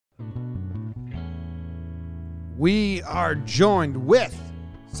We are joined with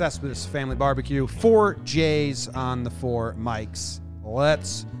Cespedes Family Barbecue. 4 J's on the 4 mics.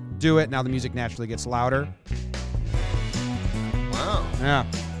 Let's do it. Now the music naturally gets louder. Wow. Yeah.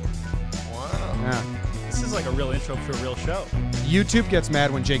 Wow. Yeah. This is like a real intro for a real show. YouTube gets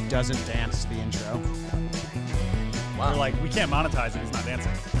mad when Jake doesn't dance the intro. We're like, we can't monetize if he's not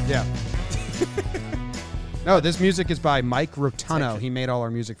dancing. Yeah. No, this music is by Mike Rotuno. He made all our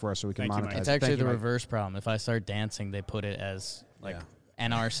music for us so we can Thank you, monetize Mike. it. It's actually Thank you, the Mike. reverse problem. If I start dancing, they put it as like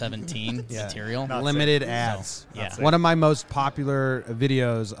NR17 Yeah. material. Not Limited safe. ads. Yeah. safe. One of my most popular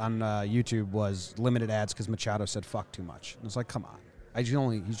videos on YouTube was limited ads because Machado said fuck too much. And it's like, come on.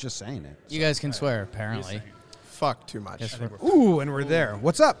 He's just saying it. You guys can swear, apparently. Fuck too much. Yes, Ooh, and we're there.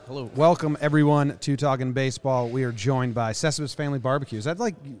 What's up? Hello. Welcome, everyone, to Talking Baseball. We are joined by Cespedes Family Barbecue. Is that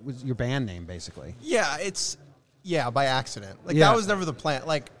like was your band name, basically? Yeah, it's by accident. Like Yeah. that was never the plan.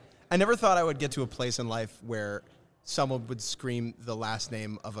 Like I never thought I would get to a place in life where someone would scream the last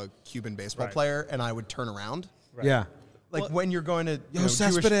name of a Cuban baseball Right. player and I would turn around. Right. Yeah. Like when you're going to Yo, Cespedes.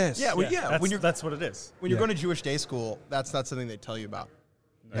 That's what it is. when you're Yeah. going to Jewish day school, that's not something they tell you about.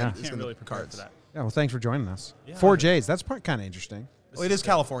 Yeah. It's You can't in the really prepare cards. for that. Yeah, well, thanks for joining us. Yeah. 4 J's. That's kind of interesting. Well, it is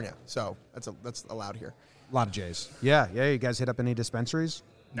California, so that's allowed here. A lot of J's. Yeah. You guys hit up any dispensaries?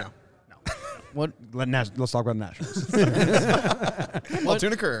 No. No. What Let's talk about nationals.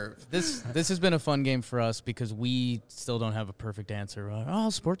 Altoona Curve. this has been a fun game for us because we still don't have a perfect answer. Oh,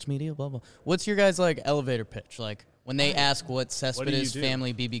 sports media, blah blah. What's your guys like elevator pitch? Like when they ask what Cespedes do?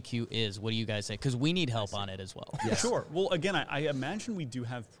 Family BBQ is, what do you guys say? Because we need help on it as well. Sure. Well, again, I imagine we do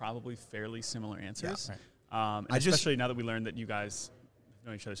have probably fairly similar answers. Yeah. And I just- especially now that we learned that you guys have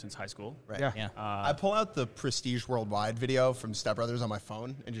known each other since high school. Right. Yeah. Yeah. I pull out the Prestige Worldwide video from Step Brothers on my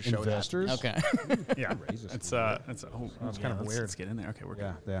phone and just show Investors? Okay. Yeah. Raises. It's that's kind of weird. Let's get in there. Okay, we're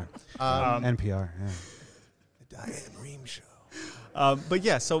good. Yeah. that. NPR. Yeah. The Diane Rehm Show. But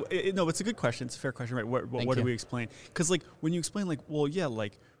yeah, so no, it's a good question. It's a fair question, right? What do you. we explain? Because like when you explain, like, well, yeah,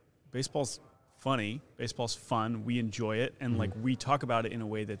 like baseball's funny, baseball's fun, we enjoy it, and like we talk about it in a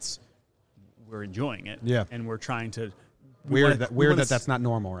way that's we're enjoying it, Yeah. and we're trying to Weird that that's not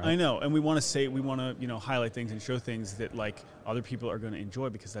normal, right? I know, and we want to highlight things and show things that like other people are going to enjoy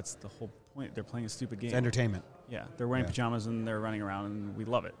because that's the whole point. They're playing a stupid game. It's entertainment. Yeah, they're wearing Yeah. pajamas and they're running around, and we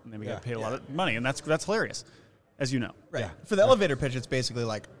love it. And then we Yeah. get paid a lot of money, and that's hilarious, as you know. Right. Yeah. For the elevator pitch, it's basically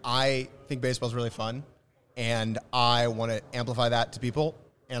like I think baseball's really fun, and I want to amplify that to people,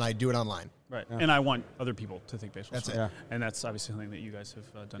 and I do it online. Right, and I want other people to think baseball's That's fun. it. Yeah. And that's obviously something that you guys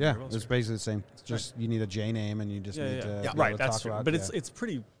have done Yeah, very well. it's basically the same. It's just you need a J name and you just need to be able Right, to that's talk true. about. But yeah. it's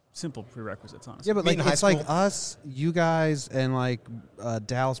pretty simple prerequisites, honestly. Yeah, but Me like in high it's like school- us, you guys, and like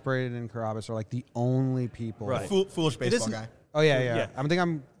Dallas Braden and Carabas are like the only people. Right. Foolish baseball isn't- guy. Oh yeah.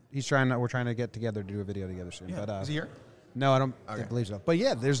 Yeah. We're trying to get together to do a video together soon. Yeah. But Is he here? no, I don't Okay. believe so. But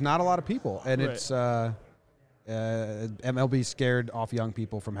yeah, there's not a lot of people, and Right. it's MLB scared off young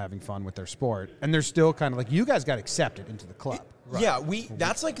people from having fun with their sport, and they're still kind of like you guys got accepted into the club. Yeah,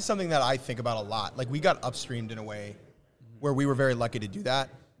 that's like something that I think about a lot. Like we got upstreamed in a way where we were very lucky to do that,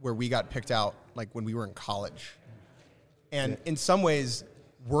 where we got picked out like when we were in college. And in some ways,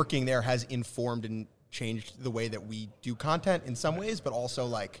 working there has informed and changed the way that we do content in some ways, but also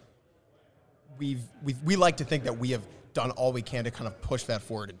like we like to think that we have done all we can to kind of push that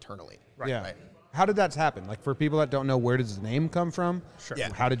forward internally. Yeah. Right. How did that happen? Like for people that don't know, where does the name come from? Sure.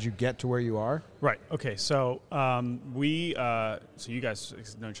 Yeah. How did you get to where you are? Right. Okay. So so you guys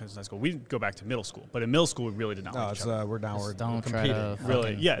know each other since high school. We go back to middle school, but in middle school we really did not No, like it's each other. we're Don't try competing. to Really?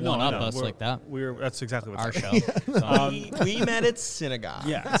 fucking Yeah. No. one up no, us like that. That's exactly what's Our happening. show. So, We met at synagogue.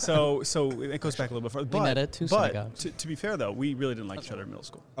 Yeah. So it goes back a little bit further. met at two synagogues. to be fair though, we really didn't like each other in middle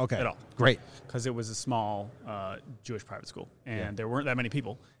school. Okay. At all. Great. Because it was a small Jewish private school, and Yeah. there weren't that many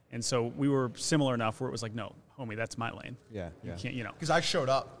people, and so we were similar enough where it was like, no, homie, that's my lane. Yeah. You can't, Because I showed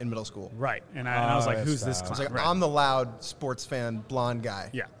up in middle school. Right. And I was like, that's who's this sad. clown? I was like, Right. I'm the loud sports fan blonde guy.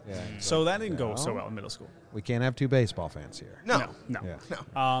 Yeah. Yeah. So that didn't go so well in middle school. We can't have two baseball fans here. No. No.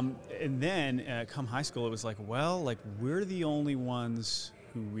 Yeah. And then come high school, it was like, well, like we're the only ones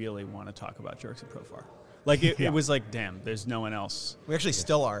who really want to talk about Jerks and Profar. Like it was like, damn, there's no one else. We actually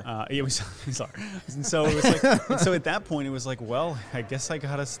still are. It was sorry. And so it was like, and so at that point, it was like, well, I guess I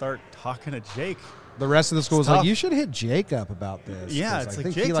gotta start talking to Jake. The rest of the school was Tough. like, you should hit Jake up about this. Yeah, 'cause it's I like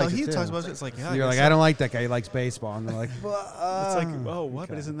think Jake. likes He it talks too. about it. It's like, yeah. You're like, I don't like that guy. He likes baseball. And they're like, It's like, oh, what?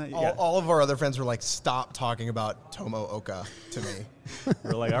 But isn't that? Yeah. All of our other friends were like, stop talking about Tomo Oka to me.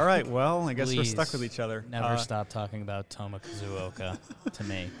 We're like, all right, well, I guess we're Please, stuck with each other. Never stop talking about Toma Kazuoka to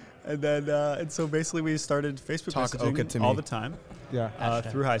me. And then, and so basically, we started Facebook Talk messaging Oka to all me. the time yeah.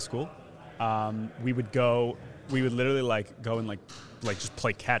 through high school. We would go. we would literally like go and like just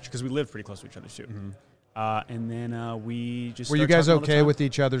play catch because we lived pretty close to each other too. And then we just Were you started guys talking all the okay time. with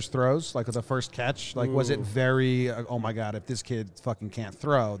each other's throws? Like with the first catch? Like, was it very, oh my God, if this kid fucking can't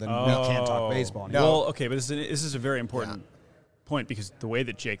throw, then we can't talk baseball anymore? Well, okay, but this is a very important point because the way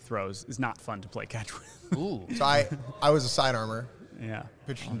that Jake throws is not fun to play catch with. Ooh. So I was a side armor, Yeah.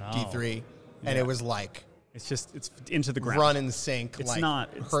 pitched Oh, no. D3, and it was like It's into the ground. run and sink. It's like, not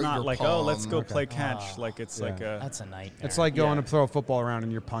hurt your like, palm. oh, let's go play catch. Like it's like a That's a nightmare. It's like going Yeah. to throw a football around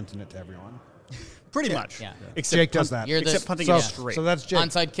and you're punting it to everyone. pretty much. Yeah. Except Jake does that. You're the- Except punting So, it straight. so that's Jake.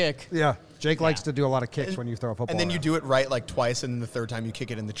 onside kick. Yeah. Jake likes Yeah. to do a lot of kicks when you throw a football And then you around. do it right like twice, and then the third time you kick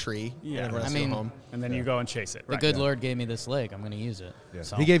it in the tree. Yeah. and everyone has I to go mean- home. and then you go and chase it. The Right. good Lord gave me this leg. I'm going to use it. Yeah.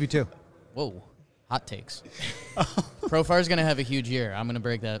 So, He gave you 2. whoa, hot takes. Profar's going to have a huge year. I'm going to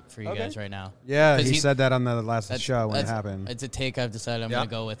break that for you guys right now. Yeah, 'Cause he said that on the last That's- show when it that's- happened. It's a take I've decided I'm Yeah. going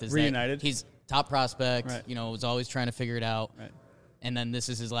to go with. Is Reunited. that he's top prospect. Right. You know, was always trying to figure it out. Right. And then this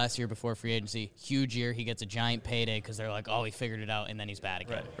is his last year before free agency. Huge year. He gets a giant payday because they're like, oh, he figured it out, and then he's bad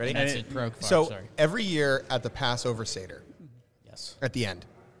again. Right. Ready? And that's And it. Profar. So Sorry. every year at the Passover Seder, Yes. at the end,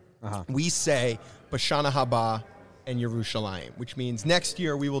 Uh-huh. we say Bashana Haba and Yerushalayim, which means next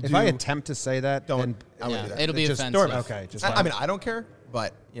year we will If do. I attempt to say that, don't. then I wouldn't Yeah, do that. it'll be just- offensive. Okay, just I mean, I don't care,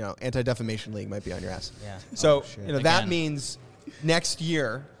 but Anti-Defamation League might be on your ass. Yeah. So shit. that Again. means next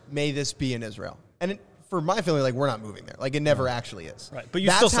year may this be in Israel, and for my family, like we're not moving there. Like it never actually is. Right, but you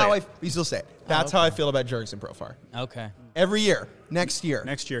that's still say how it. you still say it. That's how I feel about Jurgensen Profar. Okay. Every year, next year,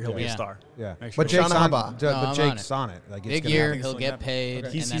 Next year he'll be a Yeah. star. yeah. Next But year. Jake's Shana on, Haba. but No, I'm on Jake's it. on it. Like, it's Big gonna year. happen. He'll get happen. paid.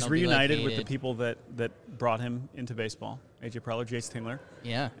 He's and then he'll be, reunited like, with the hated. people that brought him into baseball. AJ Preller, Jace Tingler.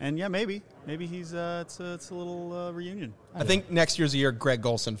 Yeah. And yeah, maybe he's it's a little reunion. I think next year's the year Greg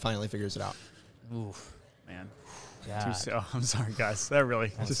Golson finally figures it out. Oof. Man. God. I'm sorry, guys. That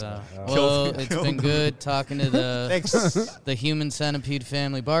really just So, killed- well, it's killed been me. good talking to the Thanks. the Human Centipede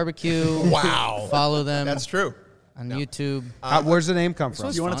Family Barbecue. Wow. Follow them That's true. on YouTube. Where's the name come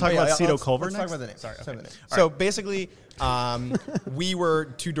from? You want to fun. talk about Yeah, Cito let's Culver talk next? about the name. Sorry. Let's talk Okay. about the name. So basically, we were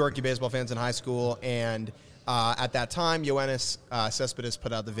two dorky baseball fans in high school, and at that time, Ioannis Cespedes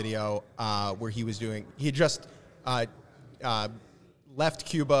put out the video where he had just left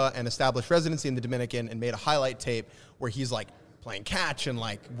Cuba and established residency in the Dominican and made a highlight tape where he's like playing catch and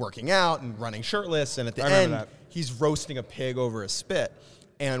like working out and running shirtless, and at the I remember end, that. he's roasting a pig over a spit,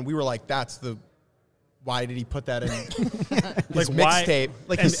 and we were like, why did he put that in his Like, why- mixtape?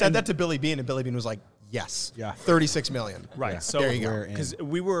 Like he and- said and- that to Billy Bean, and Billy Bean was like, "Yes, Yeah. 36 million." Right. Yeah. So There you go. We're in. because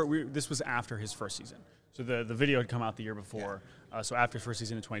this was after his first season. So the video had come out the year before. So after his first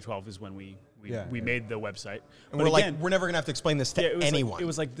season in 2012 is when we made the website. And we're like, we're never gonna have to explain this to it was anyone. Like, it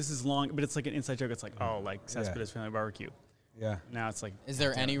was like this is long, but it's like an inside joke. It's like like Cespedes Family Barbecue. Yeah. Now it's like Is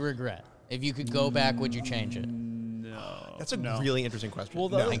there any regret? If you could go back, would you change it? no. That's a no. really interesting question. Well,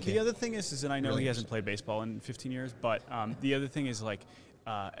 No. the other thing is, and I know Really he hasn't played baseball in 15 years, but the other thing is like.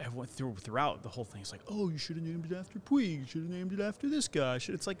 Everyone throughout the whole thing is like, oh, you should have named it after Puig. You should have named it after this guy.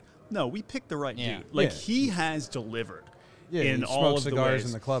 It's like, no, we picked the right Yeah. dude. Like Yeah. he has delivered. Yeah, in he all smoked of the cigars ways.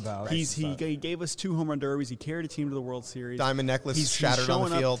 in the clubhouse. He gave us 2 home run derbies. He carried a team to the World Series. Diamond necklace He's shattered on the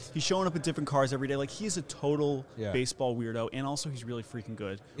showing field. He's showing up in different cars every day. Like he is a total Yeah. baseball weirdo, and also he's really freaking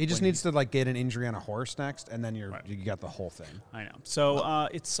good. He just when needs to like get an injury on a horse next, and then Right. you got the whole thing. I know. So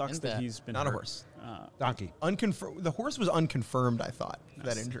it sucks And that that- he's been Not a hurt. horse. Donkey. Unconfirmed. The horse was unconfirmed. I thought for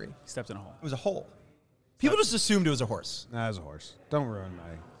that Yes. injury. He stepped in a hole. It was a hole. People just assumed it was a horse. Nah, it was a horse. Don't ruin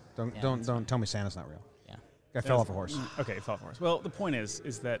my. Don't tell me Santa's not real. Yeah. Guy fell off a horse. Okay, fell off a horse. Well, the point is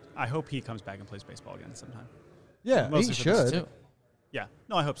that I hope he comes back and plays baseball again sometime. Yeah, Mostly he for this should. Too. Yeah.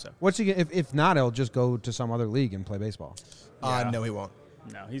 No, I hope so. What's he? If not, he'll just go to some other league and play baseball. Yeah. No, he won't.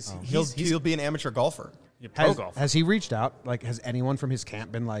 No, he's He'll be an amateur golfer. pro Has, golf. has he reached out? Like, has anyone from his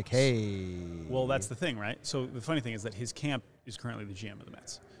camp been like, "Hey"? Well, that's the thing, right? So the funny thing is that his camp is currently the GM of the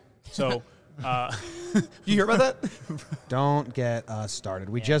Mets. So, You hear about that? Don't get us started.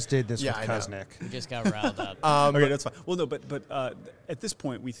 We just did this Yeah, with I know. Kuznick. We just got riled up. okay, that's fine. Well, no, but at this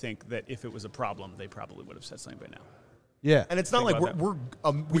point, we think that if it was a problem, they probably would have said something by now. Yeah, And it's not Think like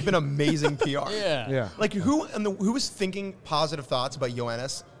about we've been amazing PR. yeah. yeah. Like who was thinking positive thoughts about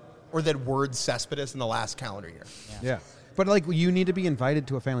Ioannis or that word Cespedes in the last calendar year? Yeah. But like, you need to be invited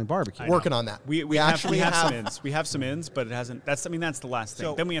to a family barbecue. I know. Working on that. We actually have some ins. We have some ins, but it hasn't. That's the last thing.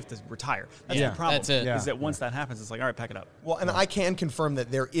 So- Then we have to retire. That's Yeah. the problem. That's it. Yeah. Is that once that happens, it's like, all right, pack it up. Well, and I can confirm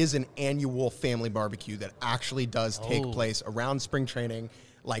that there is an annual family barbecue that actually does take Oh. place around spring training,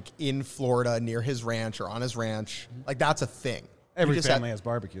 like in Florida near his ranch or on his ranch. Like that's a thing. We Every just family have, has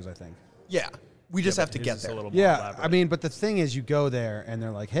barbecues, I think. yeah. We just have to His get is a there. little more Yeah, elaborate. I mean, but the thing is, you go there and they're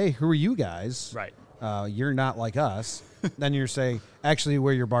like, "Hey, who are you guys?" right. you're not like us, then you're saying, actually,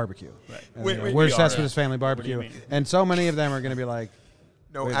 we're your barbecue. Right. We're we are. Cespedes Family What Barbecue. do you mean? And so many of them are going to be like,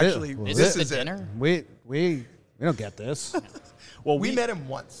 No, Wait, actually, this- this the is it. dinner? we don't get this. Well, We met him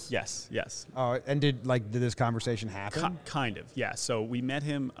once. Yes, yes. Oh, and did this conversation happen? Kind of, yeah. So we met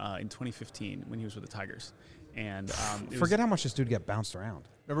him in 2015 when he was with the Tigers. And it Forget how much this dude got bounced around.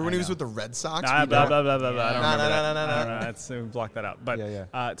 Remember when I he was know. with the Red Sox? Nah, We blah, met- blah, blah, blah, blah. I don't No, remember no, that. no, no, no, No, that's, block that out. But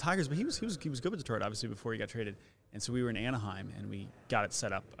Yeah. Tigers, but he was good with Detroit, obviously, before he got traded. And so we were in Anaheim, and we got it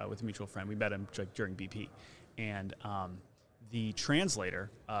set up with a mutual friend. We met him during BP. And the translator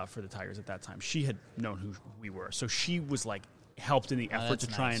for the Tigers at that time, she had known who we were. So she was like, helped in the effort to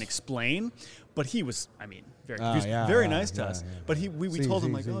that's try nice. and explain. But he was, I mean, very, Oh, he was yeah, very yeah, nice to yeah, us. yeah. But we See, told him,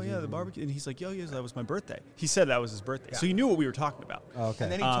 see, like, see, oh, yeah, see, the see. barbecue. And he's like, yo, yes, that was my birthday. He said that was his birthday. So he knew what we were talking about. Oh, okay.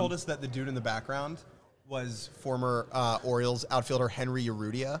 And then he told us that the dude in the background was former Orioles outfielder Henry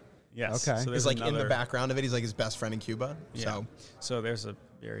Urrutia. Yes. Okay. So He's there's like in the another- background of it. He's like his best friend in Cuba. Yeah. So there's a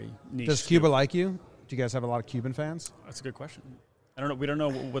very niche. Does scoop. Cuba like you? Do you guys have a lot of Cuban fans? That's a good question. I don't know. We don't know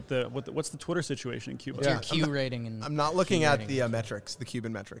what's the Twitter situation in Cuba. Yeah. Your Q rating and I'm not looking Q at rating. the metrics, the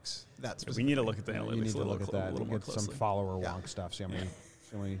Cuban metrics. That's We need to look at the You analytics need a to little, look at a that. little You more get some closely. follower Yeah. wonk stuff. See how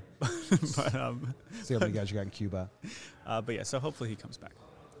many, but, see how many guys you got in Cuba. but yeah, so hopefully he comes back.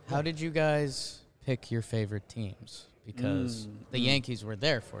 How did you guys pick your favorite teams? Because the Yankees were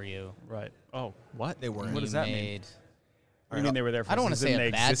there for you. Right. Oh, what? They weren't. What You does that mean? made- What do you mean they were there for? I don't want us? to As in say they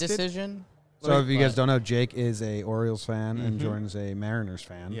a bad existed? decision. So if you guys but- don't know, Jake is a Orioles fan and Jordan's a Mariners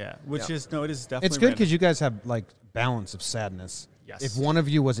fan. Yeah. Which Yeah. is no, it is definitely. It's good because you guys have like balance of sadness. Yes. If one of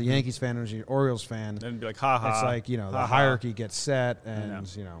you was a Yankees fan and was an Orioles fan, then be like, ha ha. it's like the ha, ha. hierarchy gets set,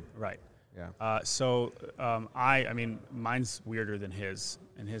 and know. Right. yeah. So I mean, mine's weirder than his,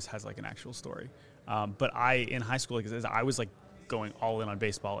 and his has like an actual story. But in high school, like, I was like going all in on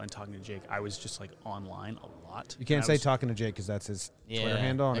baseball and talking to Jake. I was just like online a lot. You can't And I say was- talking to Jake because that's his Twitter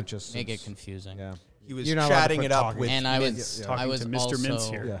handle, and it just make it it's- confusing. Yeah. He was You're not allowed to chatting put it up talking. with And I Mintz. was Yeah. I Talking was to Mr. also Mintz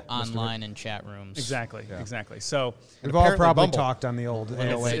here. Yeah, Mr. online in chat rooms. Exactly. Yeah. Exactly. So We've all apparently probably Bumble. talked on the old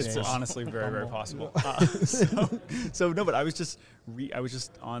AOA it's days. honestly very possible. So no, but I was just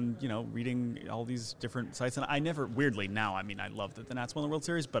on reading all these different sites, and I never weirdly now. I mean, I love that the Nats won the World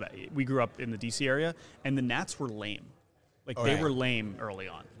Series, but we grew up in the DC area, and the Nats were lame. Like Oh, they yeah. were lame early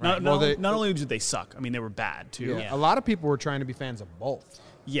on. Right. Not Well, only did they suck, I mean they were bad too. Yeah. A lot of people were trying to be fans of both.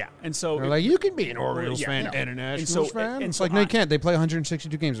 Yeah, and so They're like, you can be an Orioles yeah, fan no. and a And Nationals so- fan. and It's so like, no, you I- can't. They play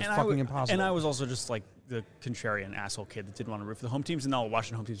 162 games. It's and fucking I, impossible. And I was also just like the contrarian asshole kid that didn't want to root for the home teams, and all the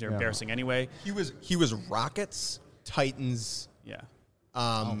Washington home teams are embarrassing anyway. He was Rockets, Titans, Yeah,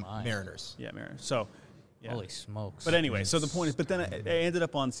 my. Mariners. yeah, Mariners. So, yeah. Holy smokes! But anyway, so the point is, but then I ended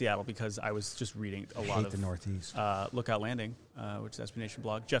up on Seattle because I was just reading a lot hate of the Northeast. Lookout Landing, which is SB Nation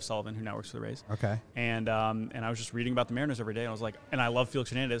blog. Jeff Sullivan, who now works for the Rays. Okay. And I was just reading about the Mariners every day. And I was like, and I love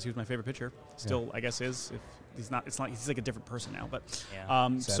Felix Hernandez. He was my favorite pitcher. Still, I guess is. If he's not, it's not. He's like a different person now. But Yeah.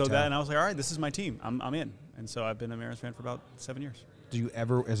 so Sad then time. I was like, all right, this is my team. I'm in. And so I've been a Mariners fan for about 7 years.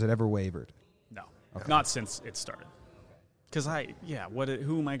 Has it ever wavered? No, not since it started. Because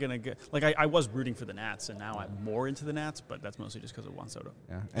who am I gonna get? Like I was rooting for the Nats, and now I'm more into the Nats, but that's mostly just because of Juan Soto.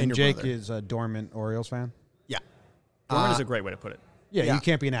 Yeah. And And your Jake brother. is a dormant Orioles fan? Yeah. Dortmund is a great way to put it. Yeah, Yeah. you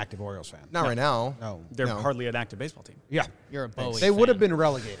can't be an active Orioles fan. Not right now. No. They're No. hardly an active baseball team. Yeah. You're a Bowie. They would have fan. been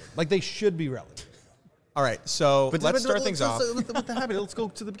relegated. Like, they should be relegated. All right, so let's start things off. What happened? Let's go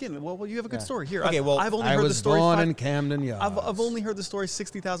to the beginning. Well, you have a good story here. Okay, well, I've only I heard the was story. born in Camden Yards. I've only heard the story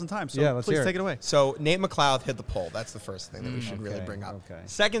 60,000 times. So Yeah, let's please hear it. take it away. So Nate McLeod hit the pole. That's the first thing that we should really Okay, bring up. okay.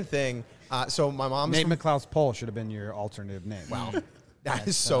 Second thing, so my mom's Nate from, McLeod's poll should have been your alternative name. Wow, that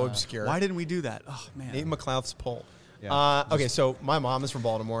is so obscure. Why didn't we do that? Oh man. Nate McLeod's pole? Yeah, Okay, so my mom is from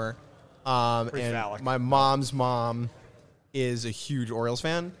Baltimore, and phallic. my mom's mom is a huge Orioles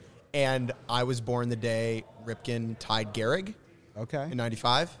fan, and I was born the day Ripken tied Gehrig Okay. in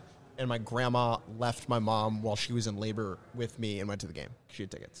 '95, and my grandma left my mom while she was in labor with me and went to the game. She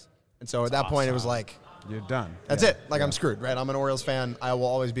had tickets, and so at that point it was like, You're done. that's Yeah. it. Like I'm screwed, right? I'm an Orioles fan. I will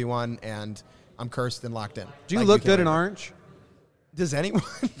always be one, and I'm cursed and locked in. Do you Like, look can't good in win. orange? Does anyone?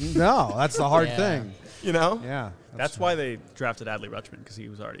 No, that's the hard Yeah. thing. You know? Yeah. That's why they drafted Adley Rutschman, because he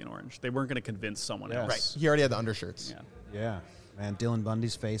was already in orange. They weren't going to convince someone Yes. else. Right. He already had the undershirts. Yeah. Yeah. Man, Dylan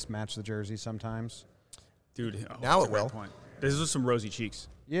Bundy's face matched the jersey sometimes. Dude, Now that's a it great will. Point. This is some rosy cheeks.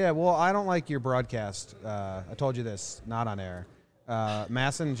 Yeah, well, I don't like your broadcast. I told you this, not on air.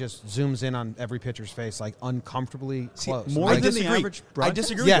 Masson just zooms in on every pitcher's face like uncomfortably close. more Like, than the disagree. average I broadcast?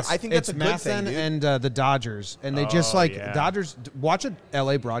 disagree yes, with you. I think that's it's a good Masson thing, dude. and the Dodgers, and they just Oh, like yeah. Dodgers. Watch a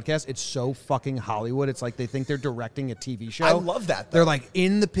LA broadcast. It's so fucking Hollywood. It's like they think they're directing a TV show. I love that, though. They're like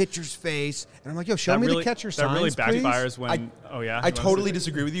in the pitcher's face, and I'm like, yo, show me the catcher signs, That really please. backfires when. I totally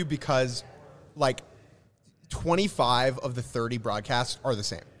disagree with you because, like, 25 of the 30 broadcasts are the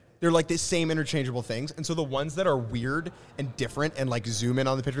same. They're like the same interchangeable things. And so the ones that are weird and different and like zoom in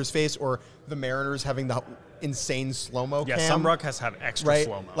on the pitcher's face, or the Mariners having the insane slow-mo Yeah, cam, some broadcasts have extra right?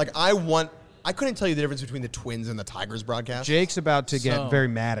 slow mo. Like I couldn't tell you the difference between the Twins and the Tigers broadcast. Jake's about to get So- very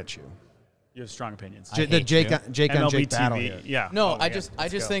mad at you. you have strong opinions. I The hate Jake you. on Jake MLB battle TV, here. yeah. No, Oh, I yeah, just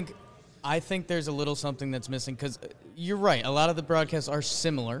let's go. think I think there's a little something that's missing because you're right. A lot of the broadcasts are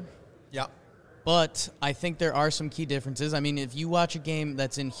similar, Yeah. but I think there are some key differences. I mean, if you watch a game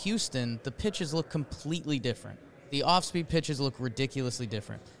that's in Houston, the pitches look completely different. The off-speed pitches look ridiculously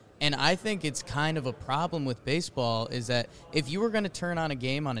different. And I think it's kind of a problem with baseball is that if you were going to turn on a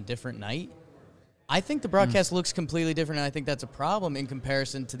game on a different night, I think the broadcast looks completely different, and I think that's a problem in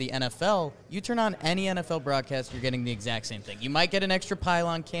comparison to the NFL. You turn on any NFL broadcast, you're getting the exact same thing. You might get an extra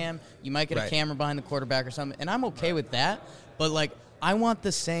pylon cam, you might get a Right. camera behind the quarterback or something, and I'm okay with that. But like, I want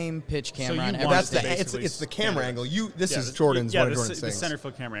the same pitch camera you on want every That's It's the basically it's the camera standard. angle. This is the- Jordan's yeah, one of the, Jordan's the things. center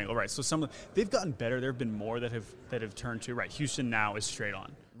field camera angle, right? So they've gotten better. There have been more that have turned to right. Houston now is straight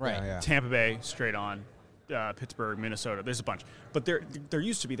on. Right. Yeah, yeah. Tampa Bay straight on. Pittsburgh, Minnesota. There's a bunch, but there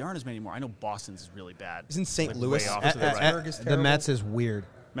used to be. There aren't as many anymore. I know Boston's is really bad. Isn't St. Like, Louis way off at- to the at- right. Pittsburgh is the terrible. Mets is weird.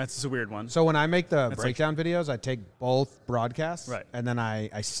 Mets is a weird one. So when I make the That's like- breakdown videos, I take both broadcasts, Right. and then I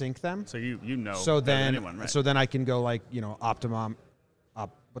sync them. So you know. So better than then, anyone, right? so then I can go like Optimum,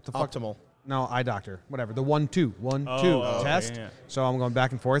 what the fuck? Optimal. No, eye doctor, whatever. The 1-2 Oh, test. yeah. So I'm going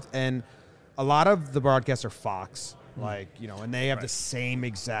back and forth, and a lot of the broadcasts are Fox, and they have the Right. same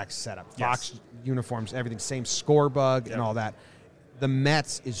exact setup. Yes. Fox uniforms, everything, same score bug and Yep. all that. The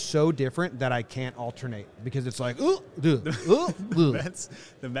Mets is so different that I can't alternate because it's like, ooh, duh, ooh, ooh.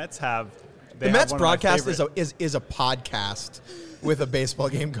 The Mets have. The Mets broadcast is a podcast with a baseball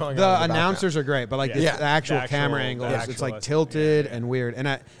game going on. The in background. announcers are great, but like Yeah. the actual The camera actual- angle the is it's actual like lesson. tilted Yeah. and weird.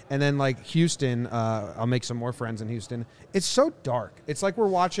 And then like Houston, I'll make some more friends in Houston. It's so dark. It's like we're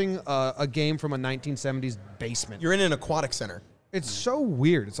watching a game from a 1970s basement. You're in an aquatic center. It's so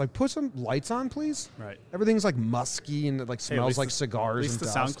weird. It's like put some lights on, please. Right. Everything's like musky and it like Hey, at smells least like the- cigars. At least and the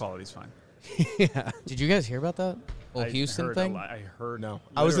dust. sound quality's fine. Did you guys hear about that whole I Houston heard thing? I heard. No,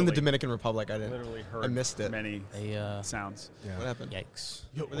 I was in the literally- Dominican Republic. I didn't. Literally heard. I missed it. Many They sounds. What happened? yikes.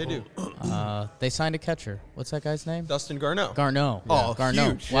 What they do? They signed a catcher. What's that guy's name? Dustin Garneau. Garneau. Oh, Garneau.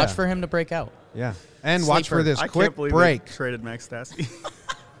 huge. Watch Yeah. for him to break out. Yeah. And watch for Sleeper. this I quick can't believe break. they traded Max Stassi.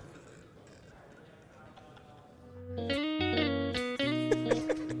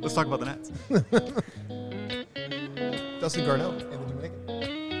 Let's talk about the Nets. Dustin Garneau in the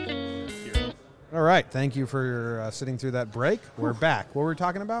Dominican. All right. Thank you for sitting through that break. We're back. What were we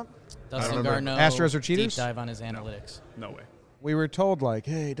talking about? Dustin remember. Garneau. Astros are cheaters? Deep dive on his analytics. No way. We were told like,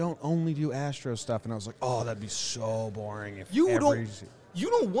 hey, don't only do Astro stuff, and I was like, oh, that'd be so boring if You every...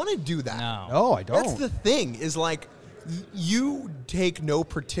 don't want to do that. No. No, I don't. That's the thing. Is like you take no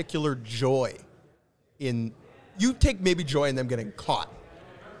particular joy in. You take maybe joy in them getting caught,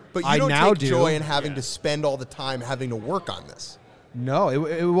 but you I don't now take do. joy in having Yeah. to spend all the time having to work on this. No,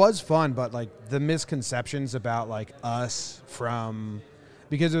 it was fun, but like the misconceptions about like us from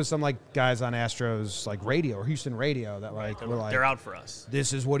because there was some like guys on Astros like radio or Houston radio that like were like They're out for us.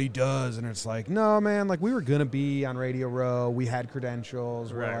 this is what he does, and it's like no man, like we were gonna be on Radio Row, we had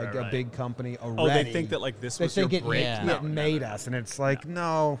credentials, we're Right, like right, a right. big company already. Oh, they think that like this They was your think it, break. Yeah. No, it no, made no. us, and it's like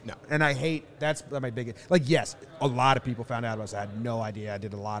no. No. And I hate that's my big like yes, a lot of people found out about us. I had no idea. I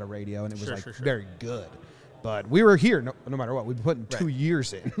did a lot of radio, and it was Sure, like sure, sure. very good. But we were here no matter what. We put in 2 Right.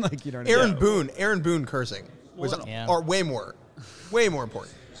 years in, like you know. What I mean? Aaron Boone cursing was Well, yeah. are way more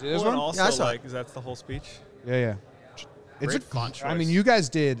important. See this Well, and one? also, Yeah, I saw like, is that the whole speech? Yeah. It's Great font I mean, choice. you guys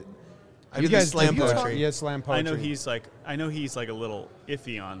did. I You did the guys slam did poetry. Yeah, slam poetry. I know he's like a little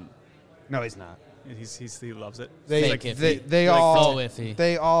iffy on. No, he's not. He loves it. They Fake iffy. they Like, all so iffy.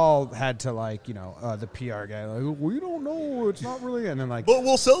 they all had to like the PR guy like we don't know, it's not really, and then like But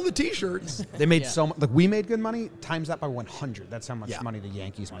we'll sell the T-shirts. they made Yeah. so much. Like we made good money times that by 100. That's how much Yeah. money the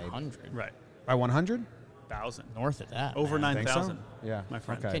Yankees made 100. Right. by 100. 1,000. North of that. Over man. Think so? 9,000. Yeah, My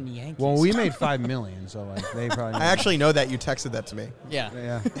friend. Okay. Fucking Yankees. Well, we made 5 million, so like they probably. I actually know that you texted that to me. Yeah.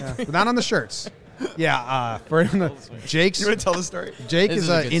 yeah, but not on the shirts. Yeah, for Jake's You want to tell the story? Jake This is is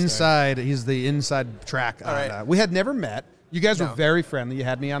a good story. inside. He's the inside track. All right. We had never met, You guys were No. very friendly. You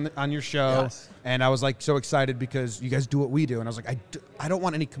had me on your show, Yes. and I was like so excited because you guys do what we do, and I was like, I don't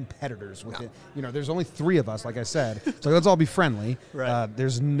want any competitors with No. it. You know, there's only 3 of us, like I said, so let's all be friendly. Right.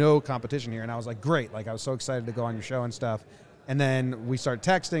 There's no competition here, and I was like, great. Like I was so excited to go on your show and stuff, and then we start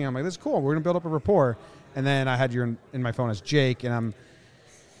texting. I'm like, this is cool. We're gonna build up a rapport, and then I had you in my phone as Jake, and I'm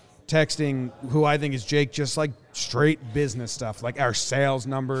texting who I think is Jake, just like straight business stuff, like our sales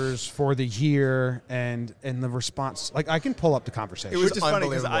numbers for the year, and the response. Like I can pull up the conversation. It was Which is funny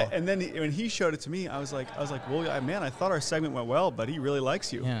because unbelievable. and then when he showed it to me, I was like, well, man, I thought our segment went well, but he really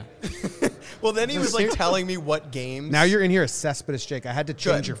likes you. Yeah. Well, then he was like telling me what games. Now you're in here as Cespedes Jake. I had to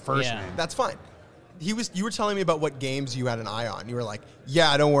change Good. your first Yeah. name. That's fine. You were telling me about what games you had an eye on. You were like,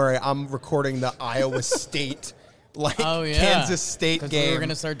 yeah, don't worry, I'm recording the Iowa State, Oh yeah. Kansas State 'Cause game. We were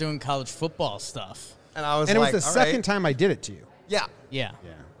gonna start doing college football stuff. and I was And it like, was the all second right. time I did it to you. Yeah. Yeah.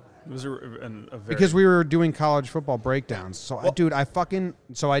 It was a very Because we were doing college football breakdowns. So,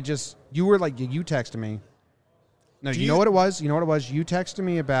 you were like, you texted me. No, you know what it was? You know what it was? You texted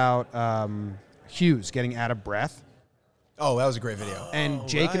me about Hughes getting out of breath. Oh, that was a great video. And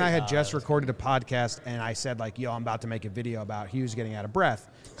Jake and I had just recorded a podcast, and I said, like, yo, I'm about to make a video about Hughes getting out of breath.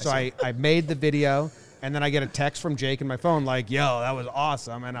 So I made the video, and then I get a text from Jake in my phone, like, yo, that was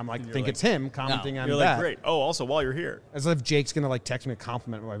awesome. And I'm like, think like, it's him commenting on You're that. like, great. Oh, also while you're here, As if Jake's going to, like, text me a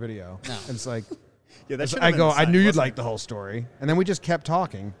compliment on my video. No. And it's like, yeah, that should. I go, I knew you'd like the whole story. And then we just kept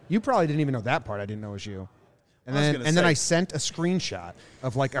talking. You probably didn't even know that part. I didn't know it was you. And I was then gonna and then say- I sent a screenshot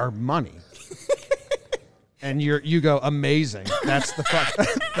of, like, our money. And you go, amazing. That's the fuck.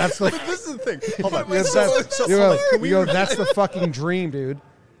 That's like, This is the thing. Hold on. that's, you go, that's the fucking dream, dude.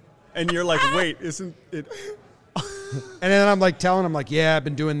 And you're like, wait, isn't it? And then I'm like telling him, like, yeah, I've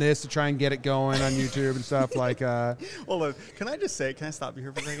been doing this to try and get it going on YouTube and stuff. Like, Hold on. Can I just say? Can I stop you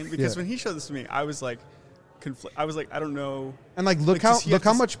here for a second? Because Yeah. when he showed this to me, I was like, I was like, I don't know. and like, look does he look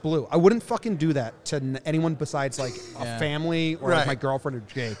have how to much blue. I wouldn't fucking do that to anyone besides like a Yeah. family or like Right. my girlfriend or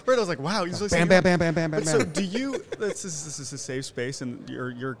Jake. Right, I was like, wow, he's Bam, bam, bam, bam, bam, bam, But so, bam. do you? This is a safe space, and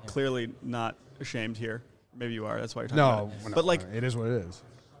you're clearly not ashamed here. Maybe you are. That's why you're talking No, about it. no, But like, it is what it is.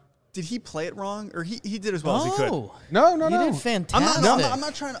 did he play it wrong, or he did as well as he could? Oh, No, you did fantastic.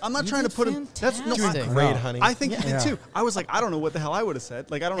 I'm not trying to put him. That's no. Fantastic. Great, No. honey. I think he Yeah. did too. I was like, I don't know what the hell I would have said.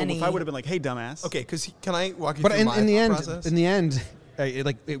 Like, I don't know And if I he- would have been like, "Hey, dumbass." Okay, because can I walk you But through in my the thought end, process?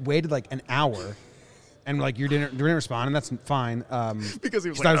 it waited like an hour, and like you didn't respond, and that's fine. Because he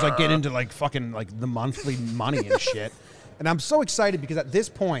was I like, was like getting into like fucking like the monthly money and shit, and I'm so excited because at this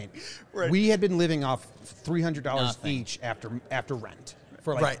point, Right. we had been living off $300 Nothing. each after rent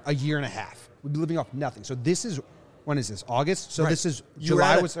for like Right. a year and a half. We've been living off nothing. So this is when is this August? So Right. this is you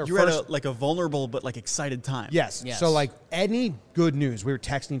July were was our you were first. at a vulnerable but like excited time. Yes. Yes. So like any good news, we were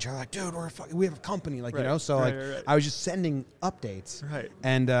texting each other like, dude, we have a company, like you Right, know. So right, like right. I was just sending updates. Right.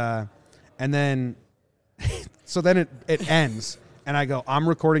 And then so then it ends, and I go, I'm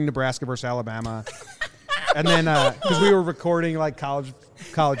recording Nebraska versus Alabama, and then because we were recording like college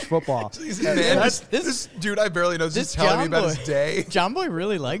football. Man, this dude I barely know is This just telling me John about boy, his day. John Boy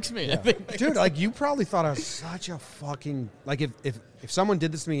really likes me. I think. Dude, like you probably thought I was such a fucking like if someone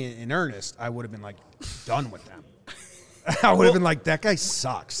did this to me in earnest, I would have been like done with them. I would have been like, that guy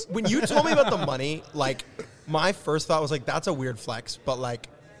sucks. When you told me about the money, like my first thought was like, that's a weird flex, but like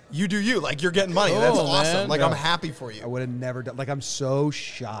you do you. Like you're getting money. That's Oh, awesome. man. Like Yeah. I'm happy for I you. would have never done. Like I'm so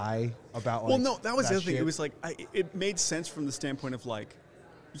shy about. Like, Well, no, that was the other thing. shit. It was like it made sense from the standpoint of like,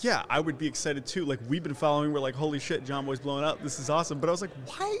 yeah, I would be excited too. Like we've been following. We're like, holy shit, John Boy's blowing up. This is awesome. But I was like,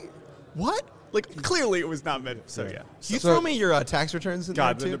 why? What? Like clearly it was not meant. So yeah. You So- throw me your tax returns in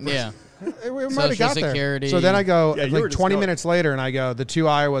God, there too? the- Yeah. We might Social have got Security. there. So then I go Yeah, you were like just 20 going. minutes later, and I go, the 2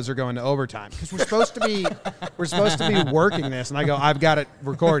 Iowas are going to overtime because we're supposed to be working this, and I go, I've got it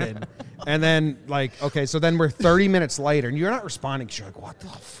recorded, and then like okay, so then we're 30 minutes later, and you're not responding. 'Cause you're like, what the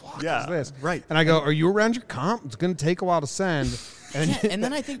fuck Yeah, is this? right. And I go, are you around your comp? It's going to take a while to send. And Yeah, and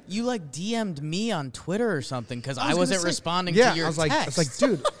then I think you like DM'd me on Twitter or something because I was wasn't gonna say- responding yeah, to your I was like, text.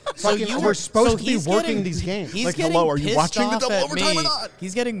 dude, So fucking, you we're were supposed to be he's working getting- these games. He's Like, getting hello, are you pissed watching the off double at overtime or me. not?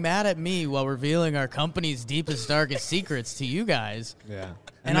 He's getting mad at me while revealing our company's deepest, darkest secrets to you guys. Yeah.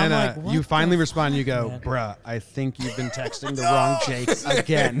 And then I'm like, what you finally the respond. You fuck, go, man? bruh, I think you've been texting the wrong Jake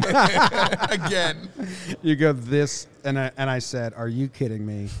again. Again. You go this, and I said, "Are you kidding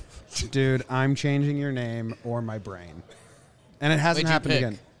me, dude? I'm changing your name or my brain." And it hasn't What'd you happened pick?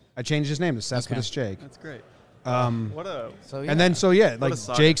 again. I changed his name to Cespedes Jake. That's great. Um, What a So And then like a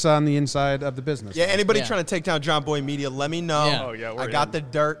saga. Jake's on the inside of the business. Yeah, anybody Yeah. trying to take down John Boy Media, let me know. Yeah. Oh, yeah, we're I got in. the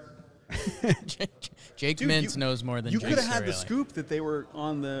dirt. Jake Dude, Mintz knows more than You Jake could have had the Soriali. scoop that they were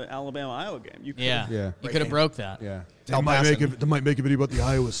on the Alabama-Iowa game. You could Yeah. Yeah. You could have broke that. Yeah. They might make a video about the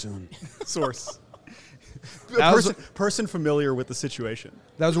Iowa soon. source. That was- person familiar with the situation.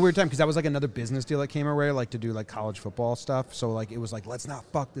 That was a weird time because that was like another business deal that came our way, like to do like college football stuff. So like it was like, let's not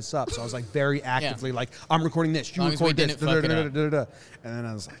fuck this up. So I was like very actively like, I'm recording this, you long as we record this, didn't fuck it up. da-da-da-da-da-da. And then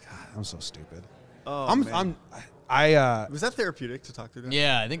I was like, God, I'm so stupid. Oh, man. Was that therapeutic to talk through that?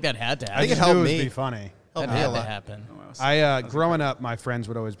 Yeah, I think that had to happen. I think it just helped knew it would me. be funny. that me a had to lot. happen. Oh, wow. Growing up, my friends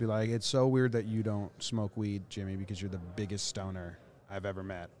would always be like, it's so weird that you don't smoke weed, Jimmy, because you're the biggest stoner I've ever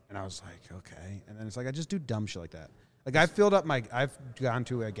met. And I was like, okay. And then it's like, I just do dumb shit like that. Like I've gone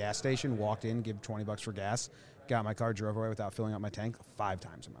to a gas station, walked in, give $20 for gas, got my car, drove away without filling up my tank 5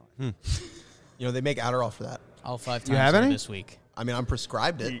 times in my life. You know, they make Adderall for that. All 5 times You have any? this week. I mean, I'm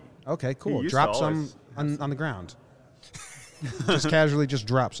prescribed it. Okay, cool. used Drop to some always on the ground. Just casually, just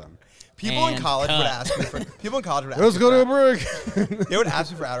drop some. People in And college would cut. ask me for. People in college would ask. Let's me go to a for, break. They would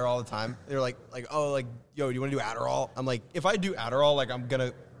ask me for Adderall all the time. They were like, oh, like, yo, do you want to do Adderall? I'm like, if I do Adderall, like, I'm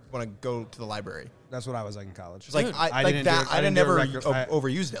gonna want to go to the library. That's what I was like in college. It's like Dude. I didn't like that. do it- I I didn't do never it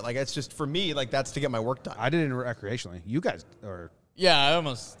overused it. Like, it's just for me. Like, that's to get my work done. I did it recreationally. You guys are. Yeah, I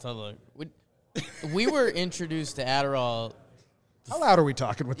almost told her. We were introduced to Adderall. How loud are we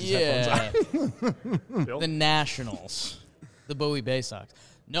talking with these headphones on? Bill? The Nationals, the Bowie Bay Sox.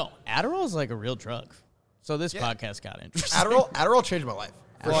 No, Adderall is like a real drug. So this podcast got interesting. Adderall changed my life.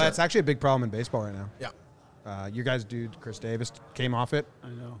 Well, it's actually a big problem in baseball right now. Yeah. You guys, dude, Chris Davis came off it. I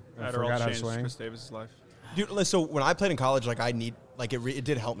know. I forgot Adderall how to changed swing. Chris Davis' life. Dude, so when I played in college, like, it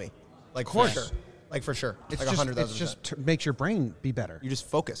did help me. Like, for course. sure. Like, for sure. It's like, just, 100,000%. it's just makes your brain be better. You just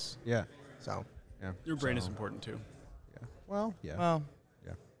focus. Yeah. So. Yeah. Your brain is important too. Yeah. Well, yeah. Well,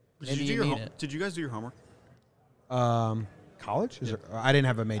 yeah. maybe you need it. Did you guys do your homework? College? I didn't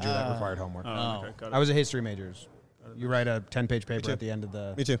have a major that required homework. Oh. Okay, got it. I was a history major. You write a 10-page paper too. at the end of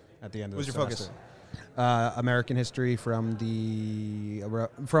the. Me too. At the end of What's the your focus? semester. American history from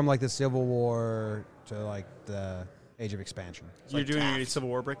like the Civil War to like the Age of Expansion. You're doing any Civil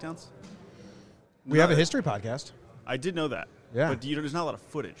War breakdowns? We have a history podcast I did know that. Yeah. But there's not a lot of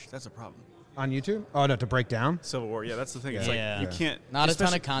footage. That's a problem. on YouTube. Oh no, to break down. Civil War. Yeah, that's the thing. It's Yeah. like you can't. Not a ton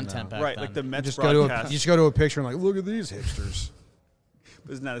especially- of content back Right, then. like the Mets You broadcast. just go to a picture and like, look at these hipsters.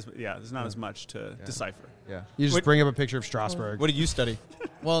 There's not as much to decipher. Yeah. You just Wait. bring up a picture of Strasbourg. What did you study?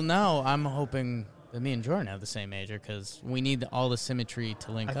 Well, now I'm hoping that me and Jordan have the same major because we need all the symmetry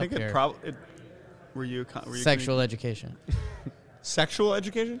to link I up think here. it probably. Were you Sexual education. Sexual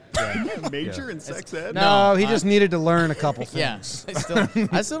education? major in sex ed? No, No, he just needed to learn a couple Yeah, things.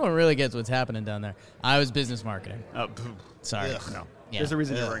 I still don't really get what's happening down there. I was business marketing. Oh, Sorry. no. Yeah. There's a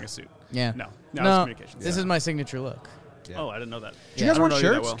reason you're wearing a suit. Yeah. No, it's No, communications. this is my signature look. Oh, I didn't know that. Do you guys I don't want know you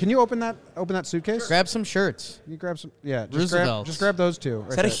that shirts? well. Can you open that suitcase? Grab some shirts. Can you grab some? Yeah, Roosevelt's. just grab those two.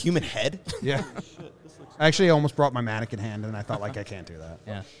 Is that a human head? Yeah. I actually almost brought my mannequin hand, and I thought like I can't do that.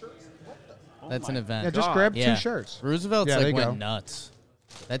 Yeah. That's an event. Yeah, just God. grab Yeah. two shirts. Roosevelt's Yeah, there like you went go. nuts.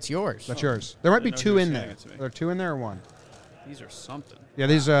 That's yours. That's yours. There might be know two who was in handing there. it to me. Are there two in there or one? These are something. Yeah,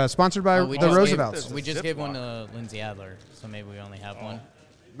 these sponsored by Oh, we the just Roosevelts. Gave, we just Ziploc. gave one to Lindsay Adler, so maybe we only have one.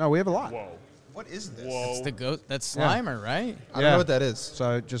 No, we have a lot. Whoa. What is this? Whoa. It's the goat. That's Yeah. Slimer, right? I don't know what that is.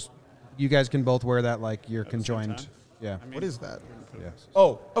 So just you guys can both wear that like you're the same conjoined. time? Yeah. What is that? Yeah.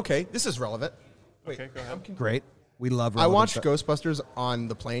 Oh, okay. This is relevant. Wait, Okay, go ahead. Great. We love. I relevant watched stuff. Ghostbusters on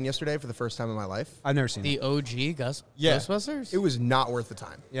the plane yesterday for the first time in my life. I've never seen The it. OG Ghostbusters? It was not worth the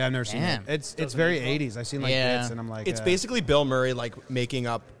time. Yeah, I've never seen Damn. it. It's very 80s. I've seen like Yeah. bits, and I'm like, It's basically Bill Murray like making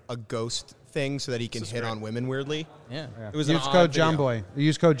up a ghost thing so that he can This is hit great. on women weirdly. Yeah. Yeah. It was an use odd code video. JohnBoy.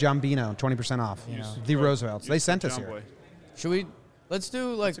 Use code JohnBino, 20% off. The Roosevelts. They sent us John here. Boy. Should we? Let's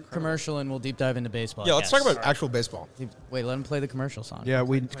do like a commercial and we'll deep dive into baseball. Yeah, let's I talk guess. about actual baseball. Wait, let him play the commercial song. Yeah,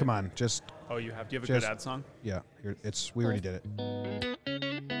 we come on, just Oh, you have. Do you have a Just- good ad song? yeah. Here, we already did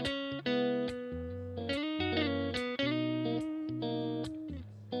it.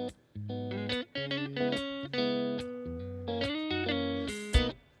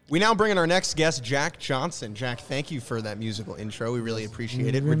 We now bring in our next guest, Jack Johnson. Jack, thank you for that musical intro. We really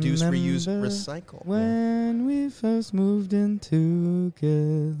appreciate it. Reduce, reuse, Remember recycle. When we first moved in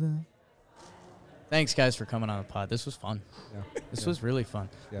together. Thanks, guys, for coming on the pod. This was fun. Yeah. This was really fun.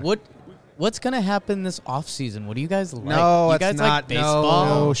 Yeah. What What's going to happen this offseason? What do you guys like? No, you it's guys not. like baseball?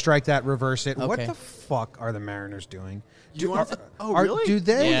 No, strike that, reverse it. What Okay. the fuck are the Mariners doing? Really? Do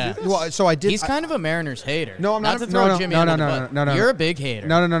they? Yeah. Well, so I did. He's kind of a Mariners hater. No, I'm not. to throw no, Jimmy no, under no, the no, bus. no, no, no. You're a big hater.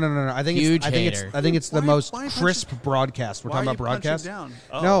 No. I think Huge it's. hater. I think it's the Why- most why punch crisp broadcast. We're Why talking are about you punching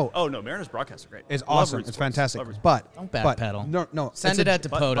broadcast. down? No. Oh no, Mariners broadcasts are great. It's Love awesome. Root It's Sports. fantastic. Love Root But Don't but backpedal. no. Send it's it a- at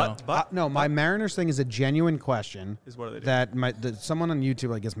Dipoto. no, my Mariners thing is a genuine question. Is what are they doing? That someone on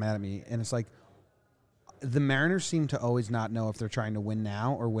YouTube gets mad at me, and it's like the Mariners seem to always not know if they're trying to win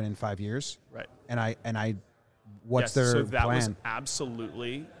now or win in 5 years. Right. And I, what's Yes, their so that was plan?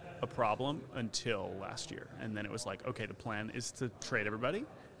 absolutely a problem until last year, and then it was like, okay, the plan is to trade everybody,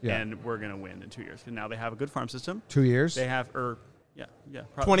 Yeah. and we're going to win in 2 years. And now they have a good farm system. 2 years. They have, yeah.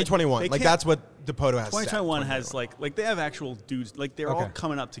 2021. They Like can't- that's what Dipoto has. 2021 has like they have actual dudes, like they're all Okay.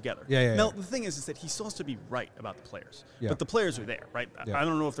 coming up together. Yeah. Now the thing is that he still has to be right about the players, Yeah. but the players are there, right? Yeah. I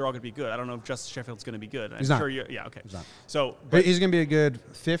don't know if they're all going to be good. I don't know if Justice Sheffield's going to be good. He's I'm not. sure yeah, okay. He's not. So, But he's going to be a good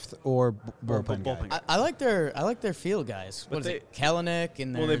fifth or bullpen bullpen guy. guy. I like their field guys. But What is it? Kellenic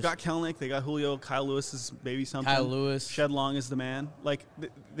and well, they've there's got Kelenic, they got Julio, Kyle Lewis is maybe something. Kyle Lewis. Shed Long is the man. Like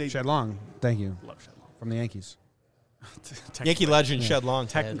they Shed Long. Thank you. love Shed Long. From the Yankees. Yankee legend Shed Long.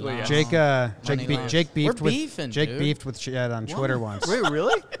 Technically, yeah. Jake Money lines. Jake beefed We're with beefing, Jake dude. beefed with Shed on Twitter once. Wait,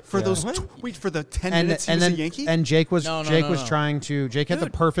 really? For Yeah. those wait for the 10 minutes he and was then a Yankee? and Jake was No, trying to Jake had the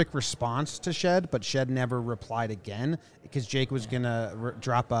Dude. perfect response to Shed, but Shed never replied again because Jake was gonna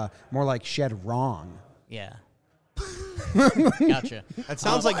drop a more like Shed wrong. Yeah. Gotcha. That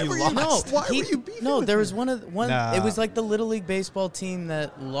sounds like you lost. No, Why were you beefing no, with there him? was one. Nah. It was like the Little League baseball team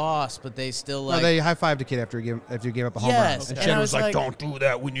that lost, but they still No, like they high fived a kid after he gave up a home Yes, run. and Shed I was was like, like- "Don't do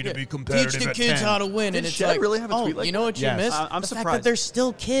that. We need to be competitive teach the at kids 10." how to win. Did And it's Shed like, really have a oh, tweet like you know that? what you Yes. missed? I'm the fact surprised. that they're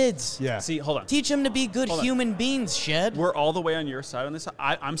still kids. Yeah. See, hold on. Teach them to be good Hold on. human beings, Shed. We're all the way on your side on this.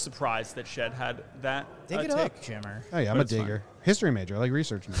 I'm surprised that Shed had that Dig it take. up, Jimmer. Oh yeah, I'm But a it's fine. digger, history major. I like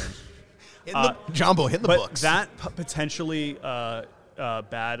researching things. Jumbo, hit the But books. that potentially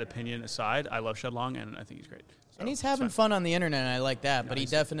bad opinion aside, I love Shed Long, and I think he's great. So, And he's it's having fine. fun on the internet, and I like that. But he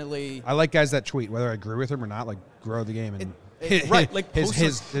definitely. I like guys that tweet, whether I agree with him or not. Like grow the game and right, like his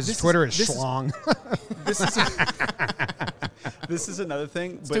post his Twitter is schlong. This is another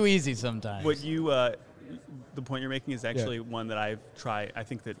thing. It's but too easy sometimes. What you, the point you're making is actually one that I've tried. I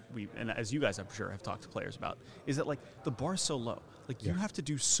think that and as you guys I'm sure have talked to players about, is that like the bar is so low. Like you have to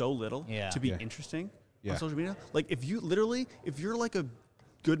do so little to be Yeah. interesting Yeah. on social media. Like if you're like a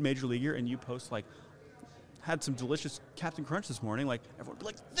good major leaguer and you post like, had some delicious Captain Crunch this morning, like everyone would be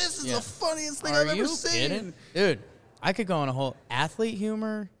like, this is Yeah. the funniest thing Are I've ever you seen. kidding? Dude, I could go on a whole athlete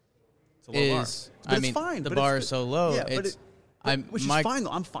humor. It's a low bar. Is But I it's mean fine, the but bar it's- is so low. Yeah, but it's which is my fine though.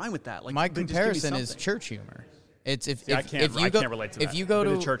 I'm fine with that. Like my but just give me comparison is something. church humor. It's if I if, can't- if you I go can't relate to if that. you go I've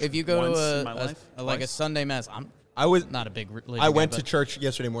been to to church if you go once to in my life, like a twice. Sunday mass, I'm I was not a big religion I went guy, to but- church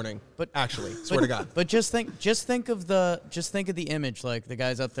yesterday morning. But Actually, swear to God. But just think of the image. Like the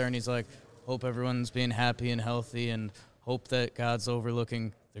guy's up there and he's like, hope everyone's being happy and healthy and hope that God's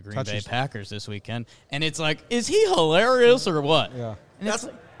overlooking the Green Touches. Bay Packers this weekend. And it's like, is he hilarious or what? Yeah. And it's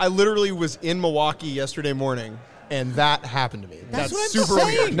like, I literally was in Milwaukee yesterday morning, and that happened to me. That's what I'm super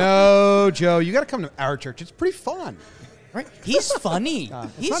saying. weird. No, Joe, you got to come to our church. It's pretty fun. right? He's funny.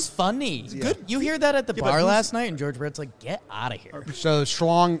 He's funny. good. You hear that at the but bar who's- last night, and George Brett's like, get out of here. So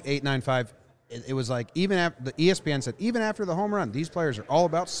Schlong 895. It was like even after the ESPN said even after the home run, these players are all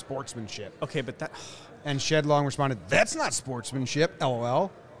about sportsmanship. Okay, but that And Shed Long responded, "That's not sportsmanship,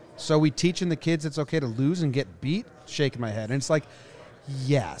 LOL." So we teaching the kids it's okay to lose and get beat. Shaking my head, and it's like,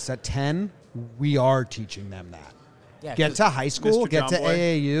 yes, at 10 we are teaching them that. Yeah, Get 'cause to high school, Mr. get to John Boy.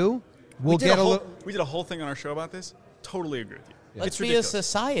 AAU. We'll we did get a whole, little. we did a whole thing on our show about this. Totally agree with you. Let's It's be a ridiculous.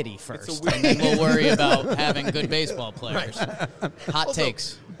 society first, weird- and then we'll worry about having good baseball players. Hot Also-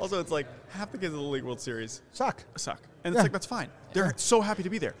 takes. Also, it's like half the kids in the League World Series Suck. suck, and Yeah. it's like that's fine. They're so happy to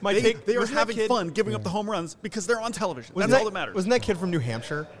be there. My they take- they are wasn't that having kid- fun giving up the home runs because they're on television. Wasn't That's all that matters. Wasn't that kid from New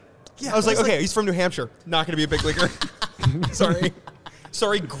Hampshire? Yeah, I was like, it's okay, he's from New Hampshire. Not going to be a big leaguer.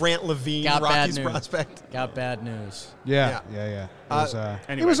 Sorry, Grant Levine, Got bad Rockies news. prospect. Got bad news. Yeah. It was,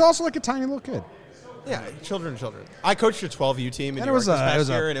 it was also like a tiny little kid. Yeah, children. I coached a 12U team in And New it was York this a- it past was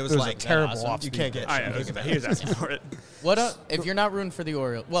a- year, and it was it was a like terrible awesome. off You speed can't get. I know, he was asking for it. What if you're not rooting for the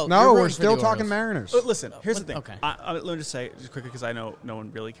Orioles? Well, No, you're we're rooting for still the talking Orioles. Mariners. Listen, here's the thing. Okay. Let me just say just quickly because I know no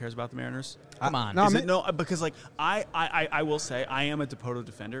one really cares about the Mariners. Come on. No, Is I'm- it, no, because like I will say I am a Dipoto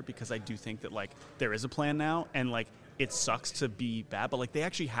defender because I do think that like there is a plan now and like it sucks to be bad, but like they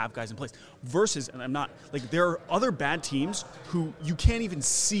actually have guys in place. Versus, and I'm not like there are other bad teams who you can't even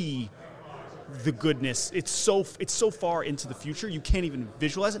see the goodness. It's so far into the future you can't even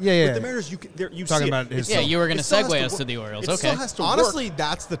visualize it. Yeah, yeah. With the Mariners, you Talking see about it. his- Yeah, you were going to It still has segue to us work. to the Orioles. It Okay. still has to Honestly, work.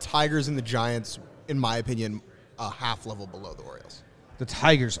 that's the Tigers and the Giants, in my opinion, a half level below the Orioles. The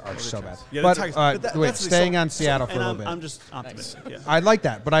Tigers are so bad. Yeah, but the Tigers. wait, that's the- staying so- on Seattle so- for a and little bit. I'm just optimistic. Yeah. I like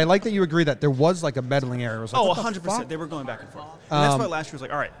that, but I like that you agree that there was like a meddling error. It was like, Oh, what the 100%. fuck? They were going back and forth. And that's why last year was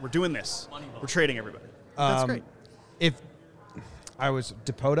like, all right, we're doing this. We're trading everybody. That's great. If I was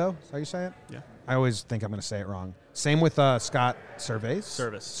Dipoto, is how you say it? Yeah. I always think I'm going to say it wrong. Same with Scott Service.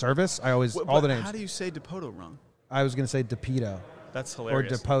 Service. I always, But all the names. How do you say Dipoto wrong? I was going to say Depito That's or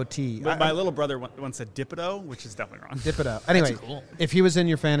hilarious. Depote. But my little brother once said Dipido, which is definitely wrong. Dipito. Anyway, cool. if he was in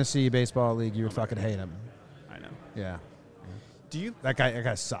your fantasy baseball league, you would fucking hate him. I know. Yeah. Do you? That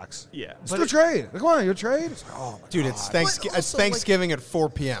guy sucks. Yeah. Let's do a trade. Come on, you trade? It's like, oh, my Dude, God. it's, But it's also, Thanksgiving at 4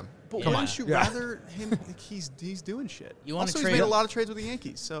 p.m. But Come wouldn't on. you Yeah. rather him? Like, he's doing shit. You wanna also, trade- he's made a lot of trades with the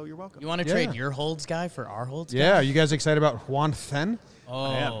Yankees, so you're welcome. You want to Yeah. trade your holds guy for our holds guy? Yeah, are you guys excited about Juan Then?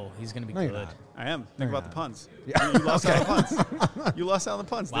 am. Oh, he's going to be No, you're good. not. I am. Think about the puns. Yeah. You lost out on the puns. You lost out on the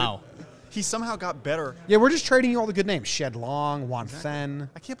puns. Wow. Dude. He somehow got better. Yeah, we're just trading you all the good names. Shed Long, Juan Then.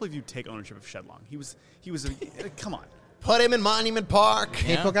 I can't believe you take ownership of Shedlong. He was come on. Put him in Monument Park.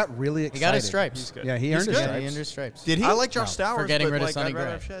 Yeah. People got really excited. He got his stripes. He's good. Yeah, he He's earned his good. Yeah, he stripes. earned his stripes. Did he? I like Josh Stowers, For getting but rid of like, Sonny I'd rather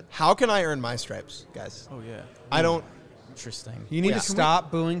Gray. have Shed. How can I earn my stripes, guys? Oh yeah. I don't. Interesting. You need Yeah. to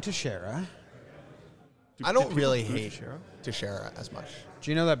stop booing Teixeira. I don't Did really people boo hate Teixeira? Teixeira as much. Do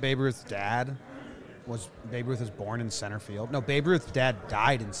you know that Babe Ruth's dad Babe Ruth was born in center field? No, Babe Ruth's dad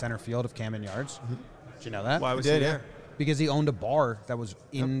died in center field of Camden Yards. Did you know that? Why was Did, he yeah. there? Because he owned a bar that was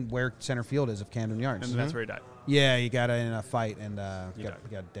in where center field is of Camden Yards. And that's where he died. Yeah, he got in a fight and He died.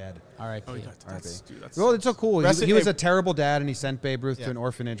 got dead. R.I.P. Oh, he died. That's Well, it's so cool. Rest He in- was a terrible dad, and he sent Babe Ruth Yeah. to an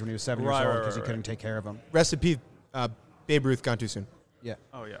orphanage when he was 7 years Right, old right, because he right, couldn't right. take care of him. Rest in peace, Babe Ruth gone too soon. Yeah.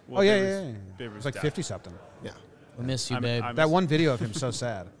 Oh yeah. Oh, yeah, yeah, yeah. Babe It was Ruth's like dad. 50-something. Yeah, We miss you, I'm- babe. I'm- That one video of him so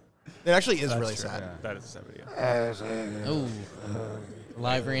sad. it actually is really true. sad. Yeah. That is a sad video. Ooh.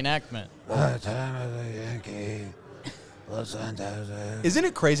 Live reenactment. Isn't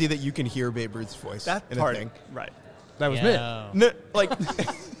it crazy that you can hear Babe Ruth's voice That in part, a thing? right? That was me. Yeah. No, like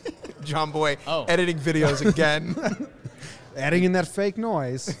John Boy Oh. editing videos again. Adding in that fake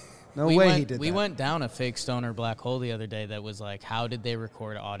noise. No we way went, he did we that. went down a fake stoner black hole the other day that was like, how did they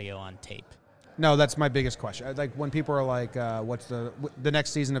record audio on tape? No, that's my biggest question. Like when people are like, "What's the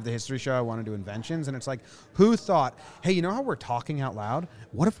next season of the History Show? I want to do inventions," and it's like, who thought, "Hey, you know how we're talking out loud?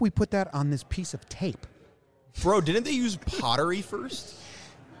 What if we put that on this piece of tape?" Bro, didn't they use pottery first?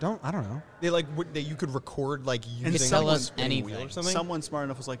 I don't know. They like that you could record like using tell like, a us spinning wheel anything. or something. Someone smart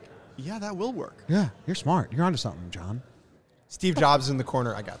enough was like, "Yeah, that will work." Yeah, you're smart. You're onto something, John. Steve Jobs in the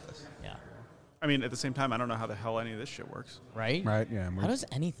corner. I got this. Yeah. I mean, at the same time, I don't know how the hell any of this shit works. Right? Right? Yeah. How does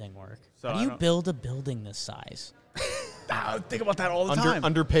anything work? So how do I you don't- build a building this size? I think about that all the time.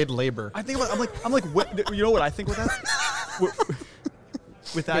 Underpaid labor. I think about. I'm like, what, you know what I think with that?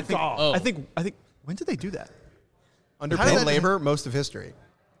 with that, I think. Oh. I think. When did they do that? How Underpaid did that- labor. Most of history.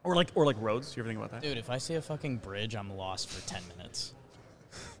 Or like roads. You ever think about that? Dude, if I see a fucking bridge, I'm lost for 10 minutes.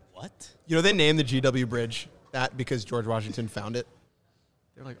 What? You know they named the GW Bridge that because George Washington found it.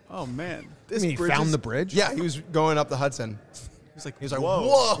 They're like, oh man, You this mean he bridge found is-" the bridge? Yeah, he was going up the Hudson. He's like, whoa.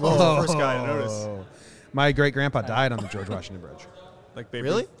 Whoa. First guy to notice. Oh. My great grandpa died on the George Washington Bridge. Like, Babe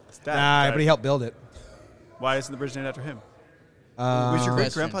Really? Ruth's dad Nah, died. but he helped build it. Why isn't the bridge named after him? Was your great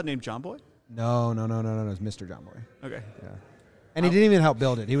Question. grandpa named John Boy? No. It was Mr. John Boy. Okay. Yeah. And he didn't even help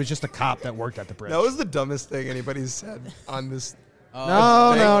build it. He was just a cop that worked at the bridge. That was the dumbest thing anybody's said on this.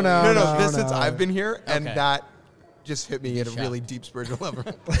 no, thing. no. This since I've been here, and Okay. that just hit me at a shot. really deep spiritual level.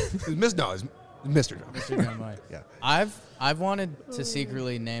 It's Mr. John. Yeah. I've wanted to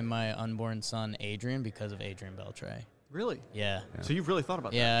secretly name my unborn son Adrian because of Adrian Beltre. Really? Yeah. So you've really thought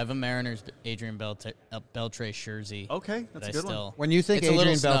about Yeah, I have a Mariners Adrian Beltre jersey. that? Okay, that's a that I good one. still, When you think it's a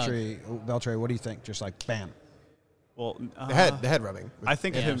little Adrian snug. Beltre, what do you think? Just like bam. Well, The head rubbing. I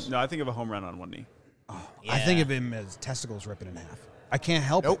think of Yeah. him. No, I think of a home run on one knee. I think Yeah. of him as testicles ripping in half. I can't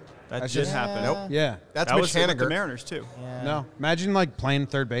help Nope. it. That That's did just- happen. Nope. Yeah. That's That Mitch was with the Haniger. Mariners too. Yeah. No. Imagine like playing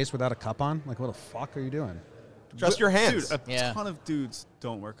third base without a cup on. Like, what the fuck are you doing? Trust your hands. Dude, a Yeah. ton of dudes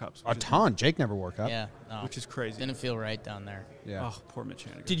don't wear cups. A which is- ton. Jake never wore a cup. Yeah. No. Which is crazy. Didn't feel right down there. Yeah. Oh, poor Mitch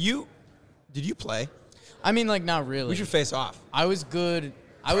Haniger. Did you play? I mean, like, not really. We should face off. I was good.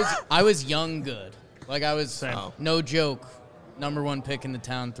 I was young good. Like, I was, Same. no joke, #1 pick in the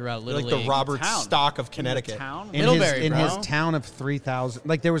town throughout Little Like the League. Robert Town. Stock of In the Connecticut. town? In Middlebury, in bro. his town of 3,000.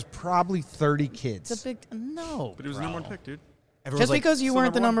 Like, there was probably 30 kids. It's a big, no. But he was the #1 pick, dude. Everyone's Just like, because you still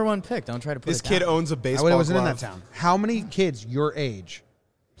weren't the #1? #1 pick, don't try to put this it kid down. owns a I baseball wasn't in that glove. town. How many kids your age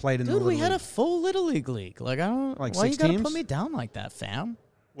played in the Dude, Little we had a League. full Little League. Like, I don't. Like why you 6 gotta teams? put me down like that, fam?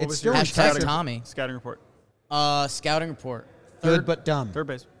 What It's was still your Hashtag impressive. Tommy. scouting report? Scouting report. Good but dumb. Third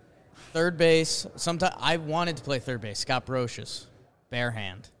base. Third base. Sometimes I wanted to play third base. Scott Brocious, bare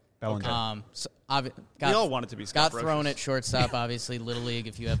hand. Bellinger. We all wanted to be Scott Got thrown Brocious. at shortstop. Obviously, Little League.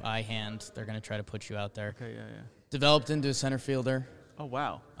 If you have eye hand, they're gonna try to put you out there. Okay, yeah. Developed into a center fielder. Oh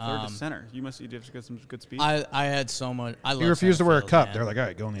wow, third to center. You have to get some good speed. I had so much. I love He refused to center wear a field, cup. man. They're like, all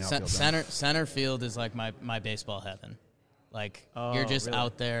right, go in the outfield. then. Center field is like my baseball heaven. Like Oh, you're just really?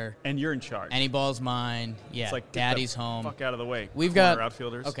 out there. and you're in charge. Any ball's mine. Yeah, It's like, get daddy's the home. Fuck out of the way. We've Corner got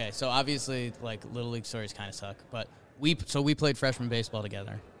outfielders. Okay, so obviously, like Little League stories kind of suck, but we played freshman baseball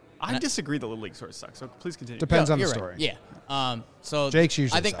together. I disagree. The Little League story sucks. So please continue. Depends on the You're story. right. Yeah. So Jake's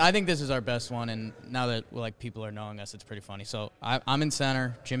usually sucks. I think this is our best one, and now that like people are knowing us, it's pretty funny. So I'm in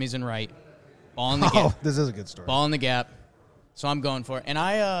center, Jimmy's in right, ball in the Oh, gap, this is a good story. ball in the gap. So I'm going for it, and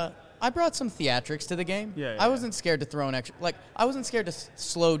I brought some theatrics to the game. Yeah, I wasn't scared to throw an extra. Like I wasn't scared to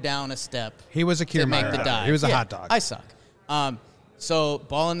slow down a step He was a to make Kiermaier. the dive. He was a Yeah, hot dog. I suck. So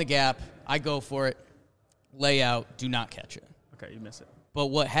ball in the gap, I go for it, lay out, do not catch it. Okay, you miss it. But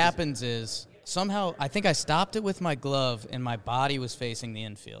what happens is somehow I think I stopped it with my glove and my body was facing the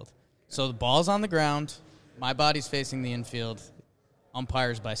infield. So the ball's on the ground, my body's facing the infield,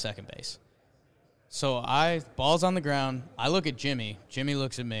 umpires by second base. So ball's on the ground, I look at Jimmy, Jimmy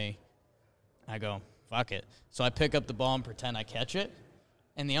looks at me, I go, fuck it. So I pick up the ball and pretend I catch it,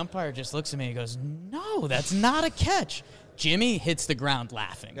 and the umpire just looks at me and goes, no, that's not a catch. Jimmy hits the ground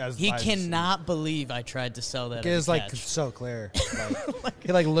laughing. That's He nice. cannot believe I tried to sell that It as was a like catch. so clear.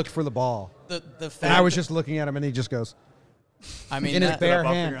 He like looked for the ball, The fact and I was that- just looking at him, and he just goes I mean, in his that- bare up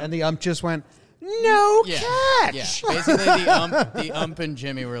off the hand, ground. and the ump just went, "No yeah, catch." Yeah. Basically, the ump and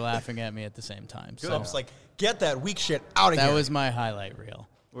Jimmy were laughing at me at the same time. So So I'm just like, get that weak shit out of here. that was my highlight reel.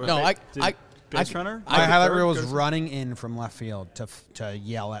 Were No, they- base runner. My highlight Third reel was goes- running in from left field to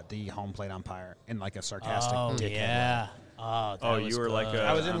yell at the home plate umpire in like a sarcastic Oh dickhead way. yeah. Oh, that Oh, was you were like good. a-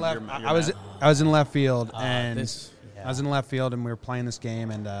 I was in left. you're I was I was in left field, and this- yeah. I was in left field, and we were playing this game,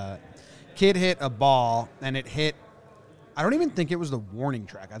 and kid hit a ball, and it hit. I don't even think it was the warning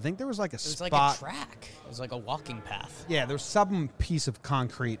track. I think there was like a It was spot. like a track. It was like a walking path. Yeah, there was some piece of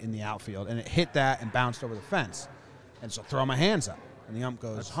concrete in the outfield, and it hit that and bounced over the fence. And so I throw my hands up, and the ump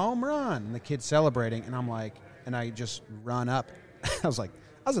goes, home run. And the kid's celebrating, and I'm like, and I just run up. I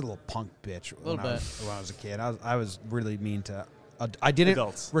was a little punk bitch when I was a kid. I was really mean to, I didn't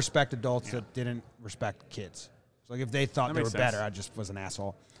Adults. respect adults that didn't respect kids. So like if they thought That they were makes sense. better, I just was an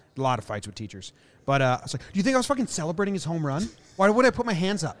asshole. A lot of fights with teachers. But I was like, do you think I was fucking celebrating his home run? Why would I put my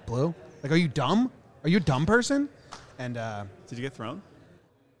hands up, Blue? Like, are you dumb? Are you a dumb person? And Did you get thrown?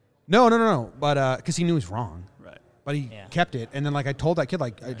 no. But because he knew he was wrong. Right. But he Yeah. kept it. And then, like, I told that kid,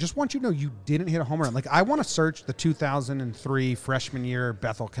 like, I just want you to know you didn't hit a home run. Like, I want to search the 2003 freshman year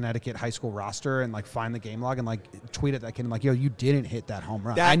Bethel, Connecticut high school roster and, like, find the game log and, like, tweet at that kid and, like, yo, you didn't hit that home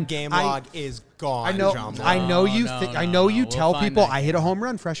run. that game log is gone. I know. John Boy. I know you. No, think no, I know you no. tell We'll find people that I hit a home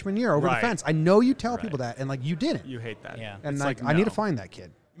run freshman year over Right. the fence. I know you tell Right. people that, and like you didn't. You hate that. Yeah. And It's like, I need to no. find that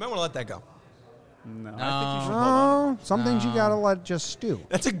kid. You might want to let that go. No, I think you should hold on. Oh, some things you gotta let just stew.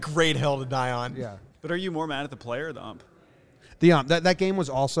 That's a great hill to die on. Yeah. But are you more mad at the player or the ump? The that game was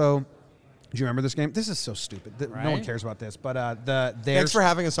also. Do you remember this game? This is so stupid. No one Right? cares about this. But Thanks for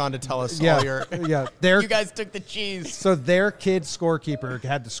having us on to tell us yeah all your. yeah their You guys took the cheese. so their kid scorekeeper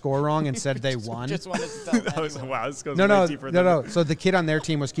had the score wrong and said they won. Just wanted to tell That was, everyone. wow, this goes No, way no, deeper no, than no. So the kid on their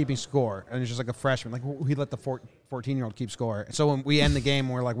team was keeping score, and it's just like a freshman. Like he let the 14-year-old keep score. So when we end the game,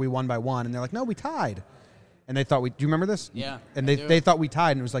 we're like we won by 1, and they're like, no, we tied. And they thought we. Do you remember this? Yeah, And I they do. thought we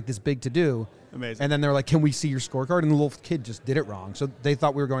tied, and it was like this big to do. Amazing. And then they're like, can we see your scorecard? And the little kid just did it wrong. So they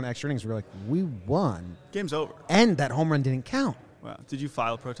thought we were going to extra innings. We were like, we won, Game's over. and that home run didn't count. Wow. Did you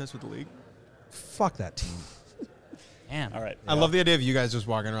file a protest with the league? Fuck that team. Damn. All right. I love the idea of you guys just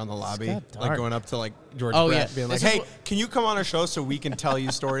walking around the lobby, got like dark. going up to like George Oh, Brett, yeah. being like, This is "Hey, what- can you come on our show so we can tell you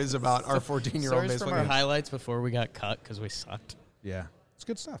stories about our 14-year-old Stories baseball from our games?" highlights before we got cut because we sucked. Yeah, it's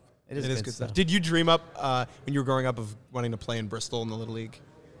good stuff. It is good stuff. Did you dream up when you were growing up of wanting to play in Bristol in the Little League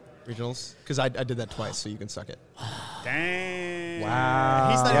regionals? Because I did that twice, so you can suck it. Dang. Wow.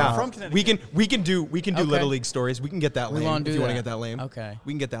 He's not Yeah. even from Connecticut. We can do Okay. Little League stories. We can get that We lame wanna do if you want to that. get that lame. Okay.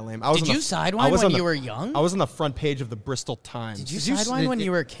 we can get that lame. I was Did on you the- sidewind I was when on the- you were young? I was on the front page of the Bristol Times. Did you Did you sidewind when if-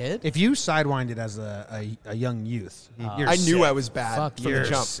 you were a kid? If you sidewinded as a young youth, you're I knew sick. I was bad Fuck, from the you're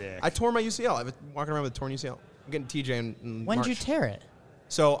jump. sick. I tore my UCL. I was walking around with a torn UCL. I'm getting TJ in When March. did you tear it?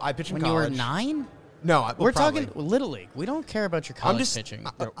 So I pitched in When you college. were 9? No, well, We're probably. talking Little League. We don't care about your college pitching.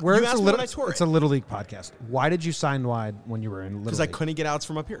 Where you it's asked a me little, when I tour it's it. a Little League podcast. Why did you sign wide when you were in Little League? Because I couldn't get outs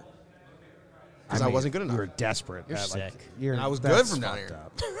from up here. Because I mean, wasn't good enough. You were desperate. You're Like, sick. And I was good that's from down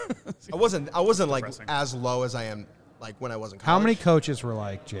fucked here. up. I wasn't like Depressing. as low as I am like when I was in college. How many coaches were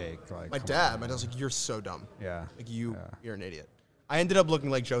like, Jake? Like, My come dad. on. My dad was like, "You're so dumb. Yeah. Like you're Yeah. an idiot." I ended up looking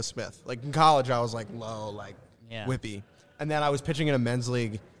like Joe Smith. Like in college, I was like low, like Yeah. whippy, and then I was pitching in a men's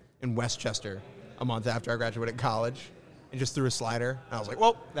league in Westchester a month after I graduated college, and just threw a slider. And I was like,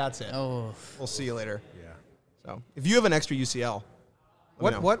 "Well, that's it. Oh, We'll see you later." Yeah. So if you have an extra UCL,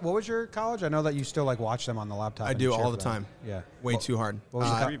 let me know. What was your college? I know that you still like watch them on the laptop. I and do cheer all for the them. time. Yeah. Way too hard. what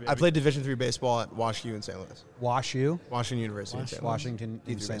was your co- I played Division III baseball at Wash U in St. Louis. Wash U, Washington University in St. Louis. Washington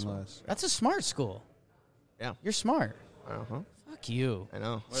in D3 St. baseball. Louis. that's a smart school. Yeah. You're smart. Uh-huh. Fuck you. I know.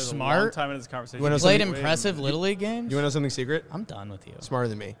 Well, there's a Smart. long time in this conversation. You wanna know Played something- impressive Little League games. You want to know something secret? I'm done with you. Smarter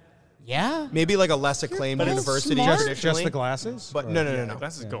than me. Yeah. Maybe like a less acclaimed But it's university smart. Just traditionally. the glasses? But Or- no.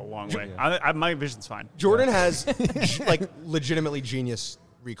 Glasses go a long way. My vision's fine. Jordan has like legitimately genius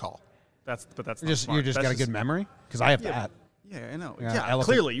recall. But that's not Just smart. you just That's got a good memory because I have that. Yeah, I know. Yeah, Yeah, elephant-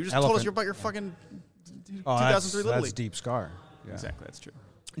 clearly. You just told us elephant. you're about your fucking Oh, 2003 Little that's League. deep scar. Yeah. Exactly, that's true.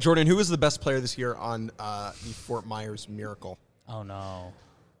 Jordan, who was the best player this year on the Fort Myers Miracle? Oh no.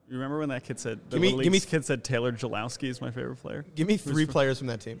 You remember when that kid said the Give me- Little give me- League's kid said Taylor Jalowski is my favorite player? Give me three players from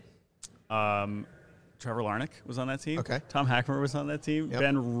that team. Trevor Larnach was on that team. Okay. Tom Hackmer was on that team. Yep.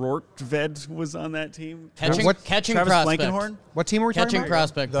 Ben Rortved was on that team. Catching Travis prospect. Blankenhorn. What team were we talking Catching about?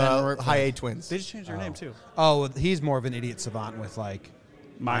 prospect. Ben The Rortvedt. High A Twins. They just changed their name too. Oh, he's more of an idiot savant with like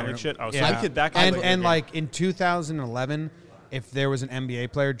Minor league shit. Oh, so Yeah. that guy and played and the game. like in 2011, if there was an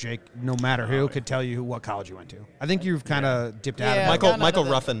NBA player, Jake, no matter who, could tell you what college you went to. I think you've kind of dipped out Yeah, of Michael- I got Michael out of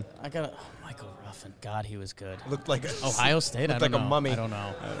that. Ruffin. I got Michael Ruffin. God, he was good. Looked like Ohio State. I Looked don't like a know. mummy. I don't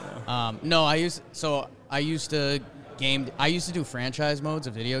know. No, I used to do franchise modes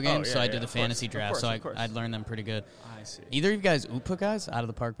of video games, yeah, so I yeah, did the of fantasy course, draft, of so course. I'd learn them pretty good. I see. Either of you guys UPA guys out of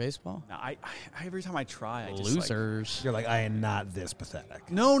the park baseball? No, I every time I try, I just Losers. You're like, I am not this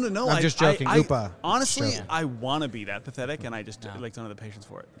pathetic. No. I'm just joking. Upa. Honestly, Joking. I want to be that pathetic, and I just don't have the patience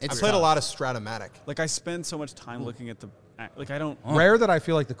for it. I It's played a tough. lot of Stratomatic. Like I spend so much time looking at the like I don't. Rare that I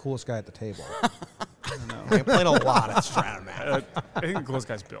feel like the coolest guy at the table. I played a lot of Stratomatic. I think the coolest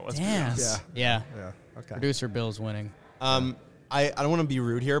guy's Bill. Let's be Damn. honest. Yeah. Yeah. Okay. Producer Bill's winning. I don't want to be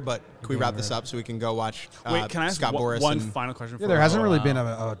rude here, but can we wrap this up so we can go watch Wait, can I ask Scott Boras one and final question? Yeah, there hasn't really been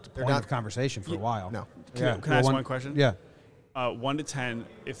a They're point not- of conversation for a while. No. Can I ask one question? Yeah. 1 to 10.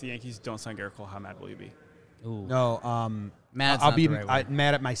 If the Yankees don't sign Garrett Cole, how mad will you be? Ooh. No. Mad's I'll not be the right word.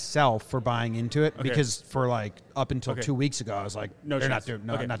 mad at myself for buying into it because for like up until Okay. 2 weeks ago, I was like, No they're chance. not doing,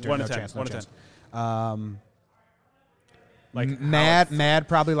 no, Okay, not doing, 1 no to 10, chance, no 1 to chance. 10. Like Mad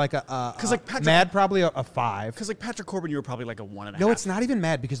probably like a 'Cause, like, Patrick- Mad probably a 5. because like Patrick Corbin, you were probably like a 1.5. No, it's not even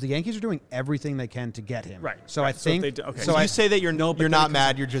Mad because the Yankees are doing everything they can to get him. Right, So right. I So if think. they do- okay. So So I you say that you're but you're then not it comes-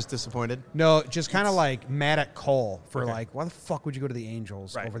 mad, you're just disappointed. no, just kind of like mad at Cole for like, why the fuck would you go to the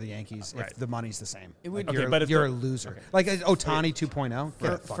Angels Right. over the Yankees Right. if the money's the same? It would- Like, Okay, you're but if you're a the- loser. Like Otani 2.0.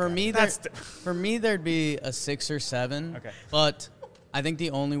 Get the fuck For out. me, That's for me, there'd be a 6 or 7. Okay. But I think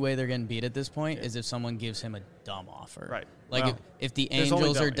the only way they're getting beat at this point is if someone gives him a dumb offer. Right. Like Well, if the there's only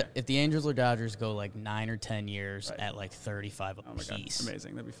Angels dumb, yeah. if the Angels or Dodgers go like 9 or 10 years Right. at like 35 Oh my god, apiece.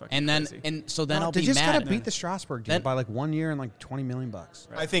 amazing. That'd be fucking And then crazy. so then I'll They be just mad. gotta beat the Strasburg deal Then- by like 1 year and like $20 million.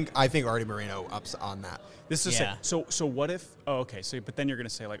 I think Artie Moreno ups on that. This is Yeah. so what if? Oh, okay. So but then you're gonna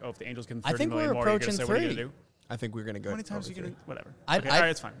say like, oh, if the Angels give him I 30 think million we're more, you're gonna approaching say, what are you 3. gonna do? I think we're gonna go. How many times are you over gonna? Whatever. I'd- Okay, all right,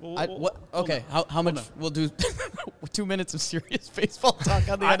 I'd- it's fine. Okay, how much? We'll do 2 minutes of serious baseball talk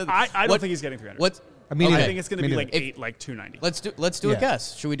on the end of the, I don't think he's getting 300. What's I mean, I okay. think it's gonna be Me like neither. 8, like 290. let's do a Yeah.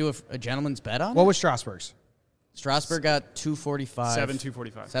 guess. Should we do a gentleman's bet on What it? was Strasburg's? Strasburg got 245.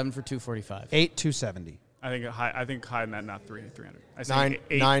 7,245. 7 for 245. 8,270. I think high in that, not 300. I say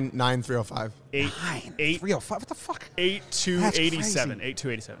 9,305. 8 305. What the fuck? 8,287. crazy.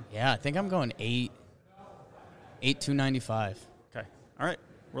 8,287. Yeah, I think I'm going 8,295. Okay. All right.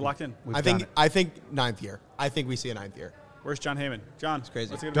 We're locked in. We've I done think it. I think ninth year. I think we see a ninth year. Where's John Heyman? John, it's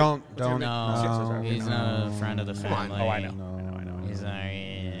crazy. What's it gonna Don't- be? What's it gonna No, be? he's not a friend of the on. family. Oh, I know. He's not.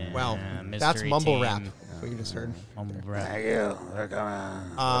 Yeah, Well, mystery that's mumble team. rap. That's what you just heard. Mumble rap. I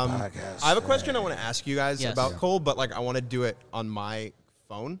have a question I want to ask you guys Yes. about Cole, but like I want to do it on my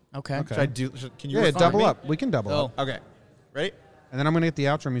phone. Okay. Should I do? Can you? Yeah, record double me? up. We can double Go. up. Okay. Ready? And then I'm going to get the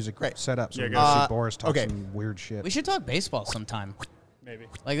outro music Great. set up so Yeah, we go. can see Boris talk okay. some weird shit. We should talk baseball sometime. Maybe.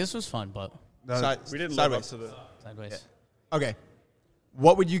 Like this was fun, but We didn't live up sideways. to the. sideways. Okay.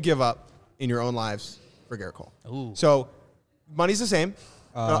 What would you give up in your own lives for Garrett Cole? Ooh. So, money's the same.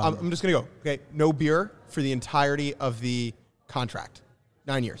 I'm just gonna go. Okay, no beer for the entirety of the contract.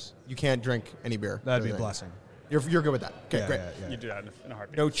 9 years. You can't drink any beer. That'd for be a 9 years. blessing. You're good with that. Okay, Yeah, great. yeah, You do that in a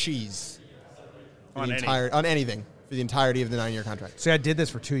heartbeat. No cheese for On the any. on anything for the entirety of the 9-year contract. See, I did this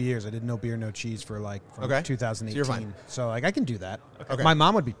for 2 years. I did no beer, no cheese for like from Okay. 2018. So you're fine. So like I can do that. Okay. My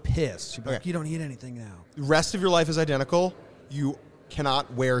mom would be pissed. She'd be like, Okay. "You don't eat anything now." The rest of your life is identical. You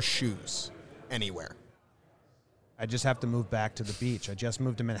cannot wear shoes anywhere. I just have to move back to the beach. I just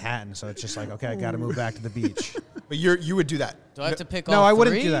moved to Manhattan, so it's just like, okay, I got to move back to the beach. But you would do that. Do I have to pick No, all I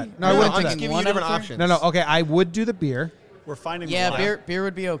wouldn't three? do that. No, I Or wouldn't am do I'm that. just picking giving one you out of different three? options. No, no, okay, I would do the beer. We're finding the Yeah, line. beer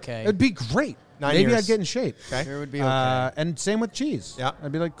would be okay. It'd be great. 9 Maybe years. I'd get in shape. Okay. Beer would be okay. And same with cheese. Yeah.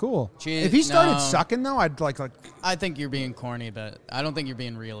 I'd be like, cool. Cheese- If he started no. sucking though, I'd like. I think you're being corny about it. I don't think you're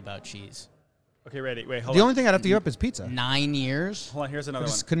being real about cheese. Okay, ready. Wait, hold The on. only thing I'd have to give up is pizza. 9 years? Hold on. Here's I another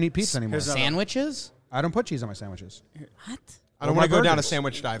one. just couldn't eat pizza anymore. Here's another- Sandwiches? I don't put cheese on my sandwiches. What? I don't Or want to my go down a burgers.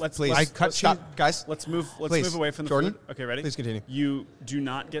 sandwich dive. Let's- Please. I cut Stop, cheese- guys. Let's move Please. away from the Jordan, food. Okay, ready? please continue. You do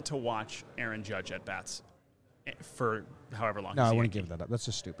not get to watch Aaron Judge at bats for however long. No, he's I a wouldn't Yankee. give that up. That's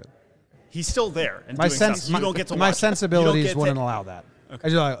just stupid. He's still there and My doing sense, stuff. You don't get to my watch it. You don't sensibilities get wouldn't to- allow that. I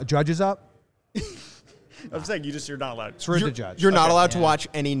just like, Judge is up. I'm saying you're not allowed. It's rude to judge. You're not Okay. allowed to Yeah. watch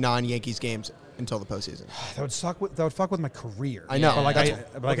any non-Yankees games until the postseason. That would suck. That would fuck with my career. I know. But like,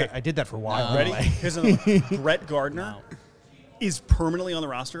 That's- I did that for a while. Ready? anyway. Here's another one. Brett Gardner No. is permanently on the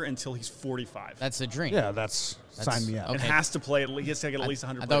roster until he's 45. That's a dream. Yeah, that's sign me up. okay. and has to play. He has to get at least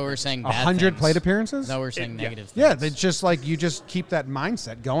 100. I thought we were saying bad 100 things. plate appearances. I thought we were saying Yeah. negative Yeah, things. they just like you just keep that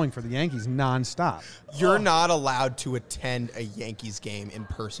mindset going for the Yankees nonstop. You're not allowed to attend a Yankees game in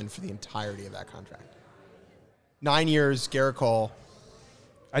person for the entirety of that contract. 9 years, Garrett Cole.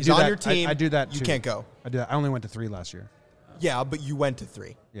 I He's do on that. your team. I do that. You too. can't go. I do that. I only went to 3 last year. Yeah, but you went to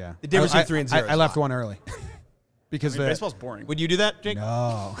 3. Yeah, The difference I- between 3 and 0 I is left not. one early because the baseball's boring. Would you do that, Jake?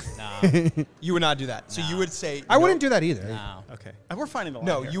 no, No. You would not do that. So you would say I no. wouldn't do that either. No. Okay, we're finding the line.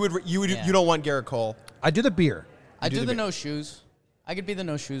 No, here. you would. Yeah. You don't want Garrett Cole. I do the beer. I do do the the big- no shoes. I could be the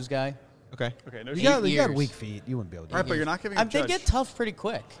no shoes guy. Okay. Okay, no You shit. got, you got years. weak feet. You wouldn't be able to do All right, it. but you're not giving. They Judge. get tough pretty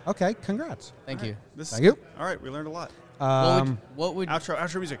quick. Okay, congrats. Thank you. This is Thank you. good. All right, we learned a lot. What would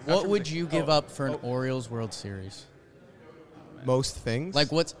Outro music. what outro would music. you give Oh, up for an Orioles World Series? Most things.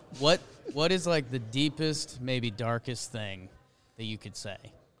 Like what is like the deepest, maybe darkest thing that you could say?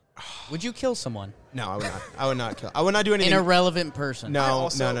 Would you kill someone? No, I would not. I would not kill. I would not do An anything. irrelevant person. No.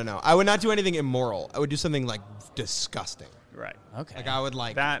 I would not do anything immoral. I would do something like disgusting. Right. Okay. Like I would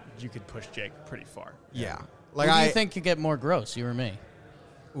like. That you could push Jake pretty far. Yeah. Who Like do I you think could get more gross, you or me?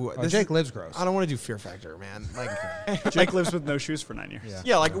 Ooh, Oh, this Jake is- lives gross. I don't want to do Fear Factor, man. Like, Jake lives with no shoes for 9 years. Yeah.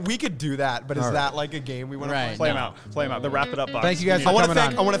 yeah, like we could do that, but is All right. that like a game we want Right. to Play play? him out. Play him out. The wrap it up box. Thank you guys We for need- I want to coming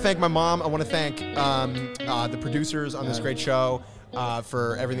thank. on. I want to thank my mom. I want to thank the producers on this great show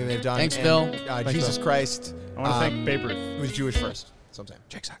for everything they've done. Thanks, And, Bill. Thanks, Jesus Bill. Christ. I want to thank Babe Ruth. Who was Jewish first. Sometime.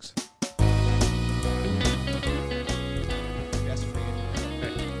 Jake sucks.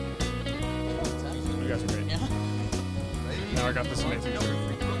 You guys are great. Yeah. Now I got this amazing shirt.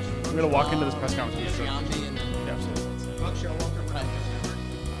 I'm gonna walk into this press conference with a shirt. Giambi and Yeah, absolutely. Right.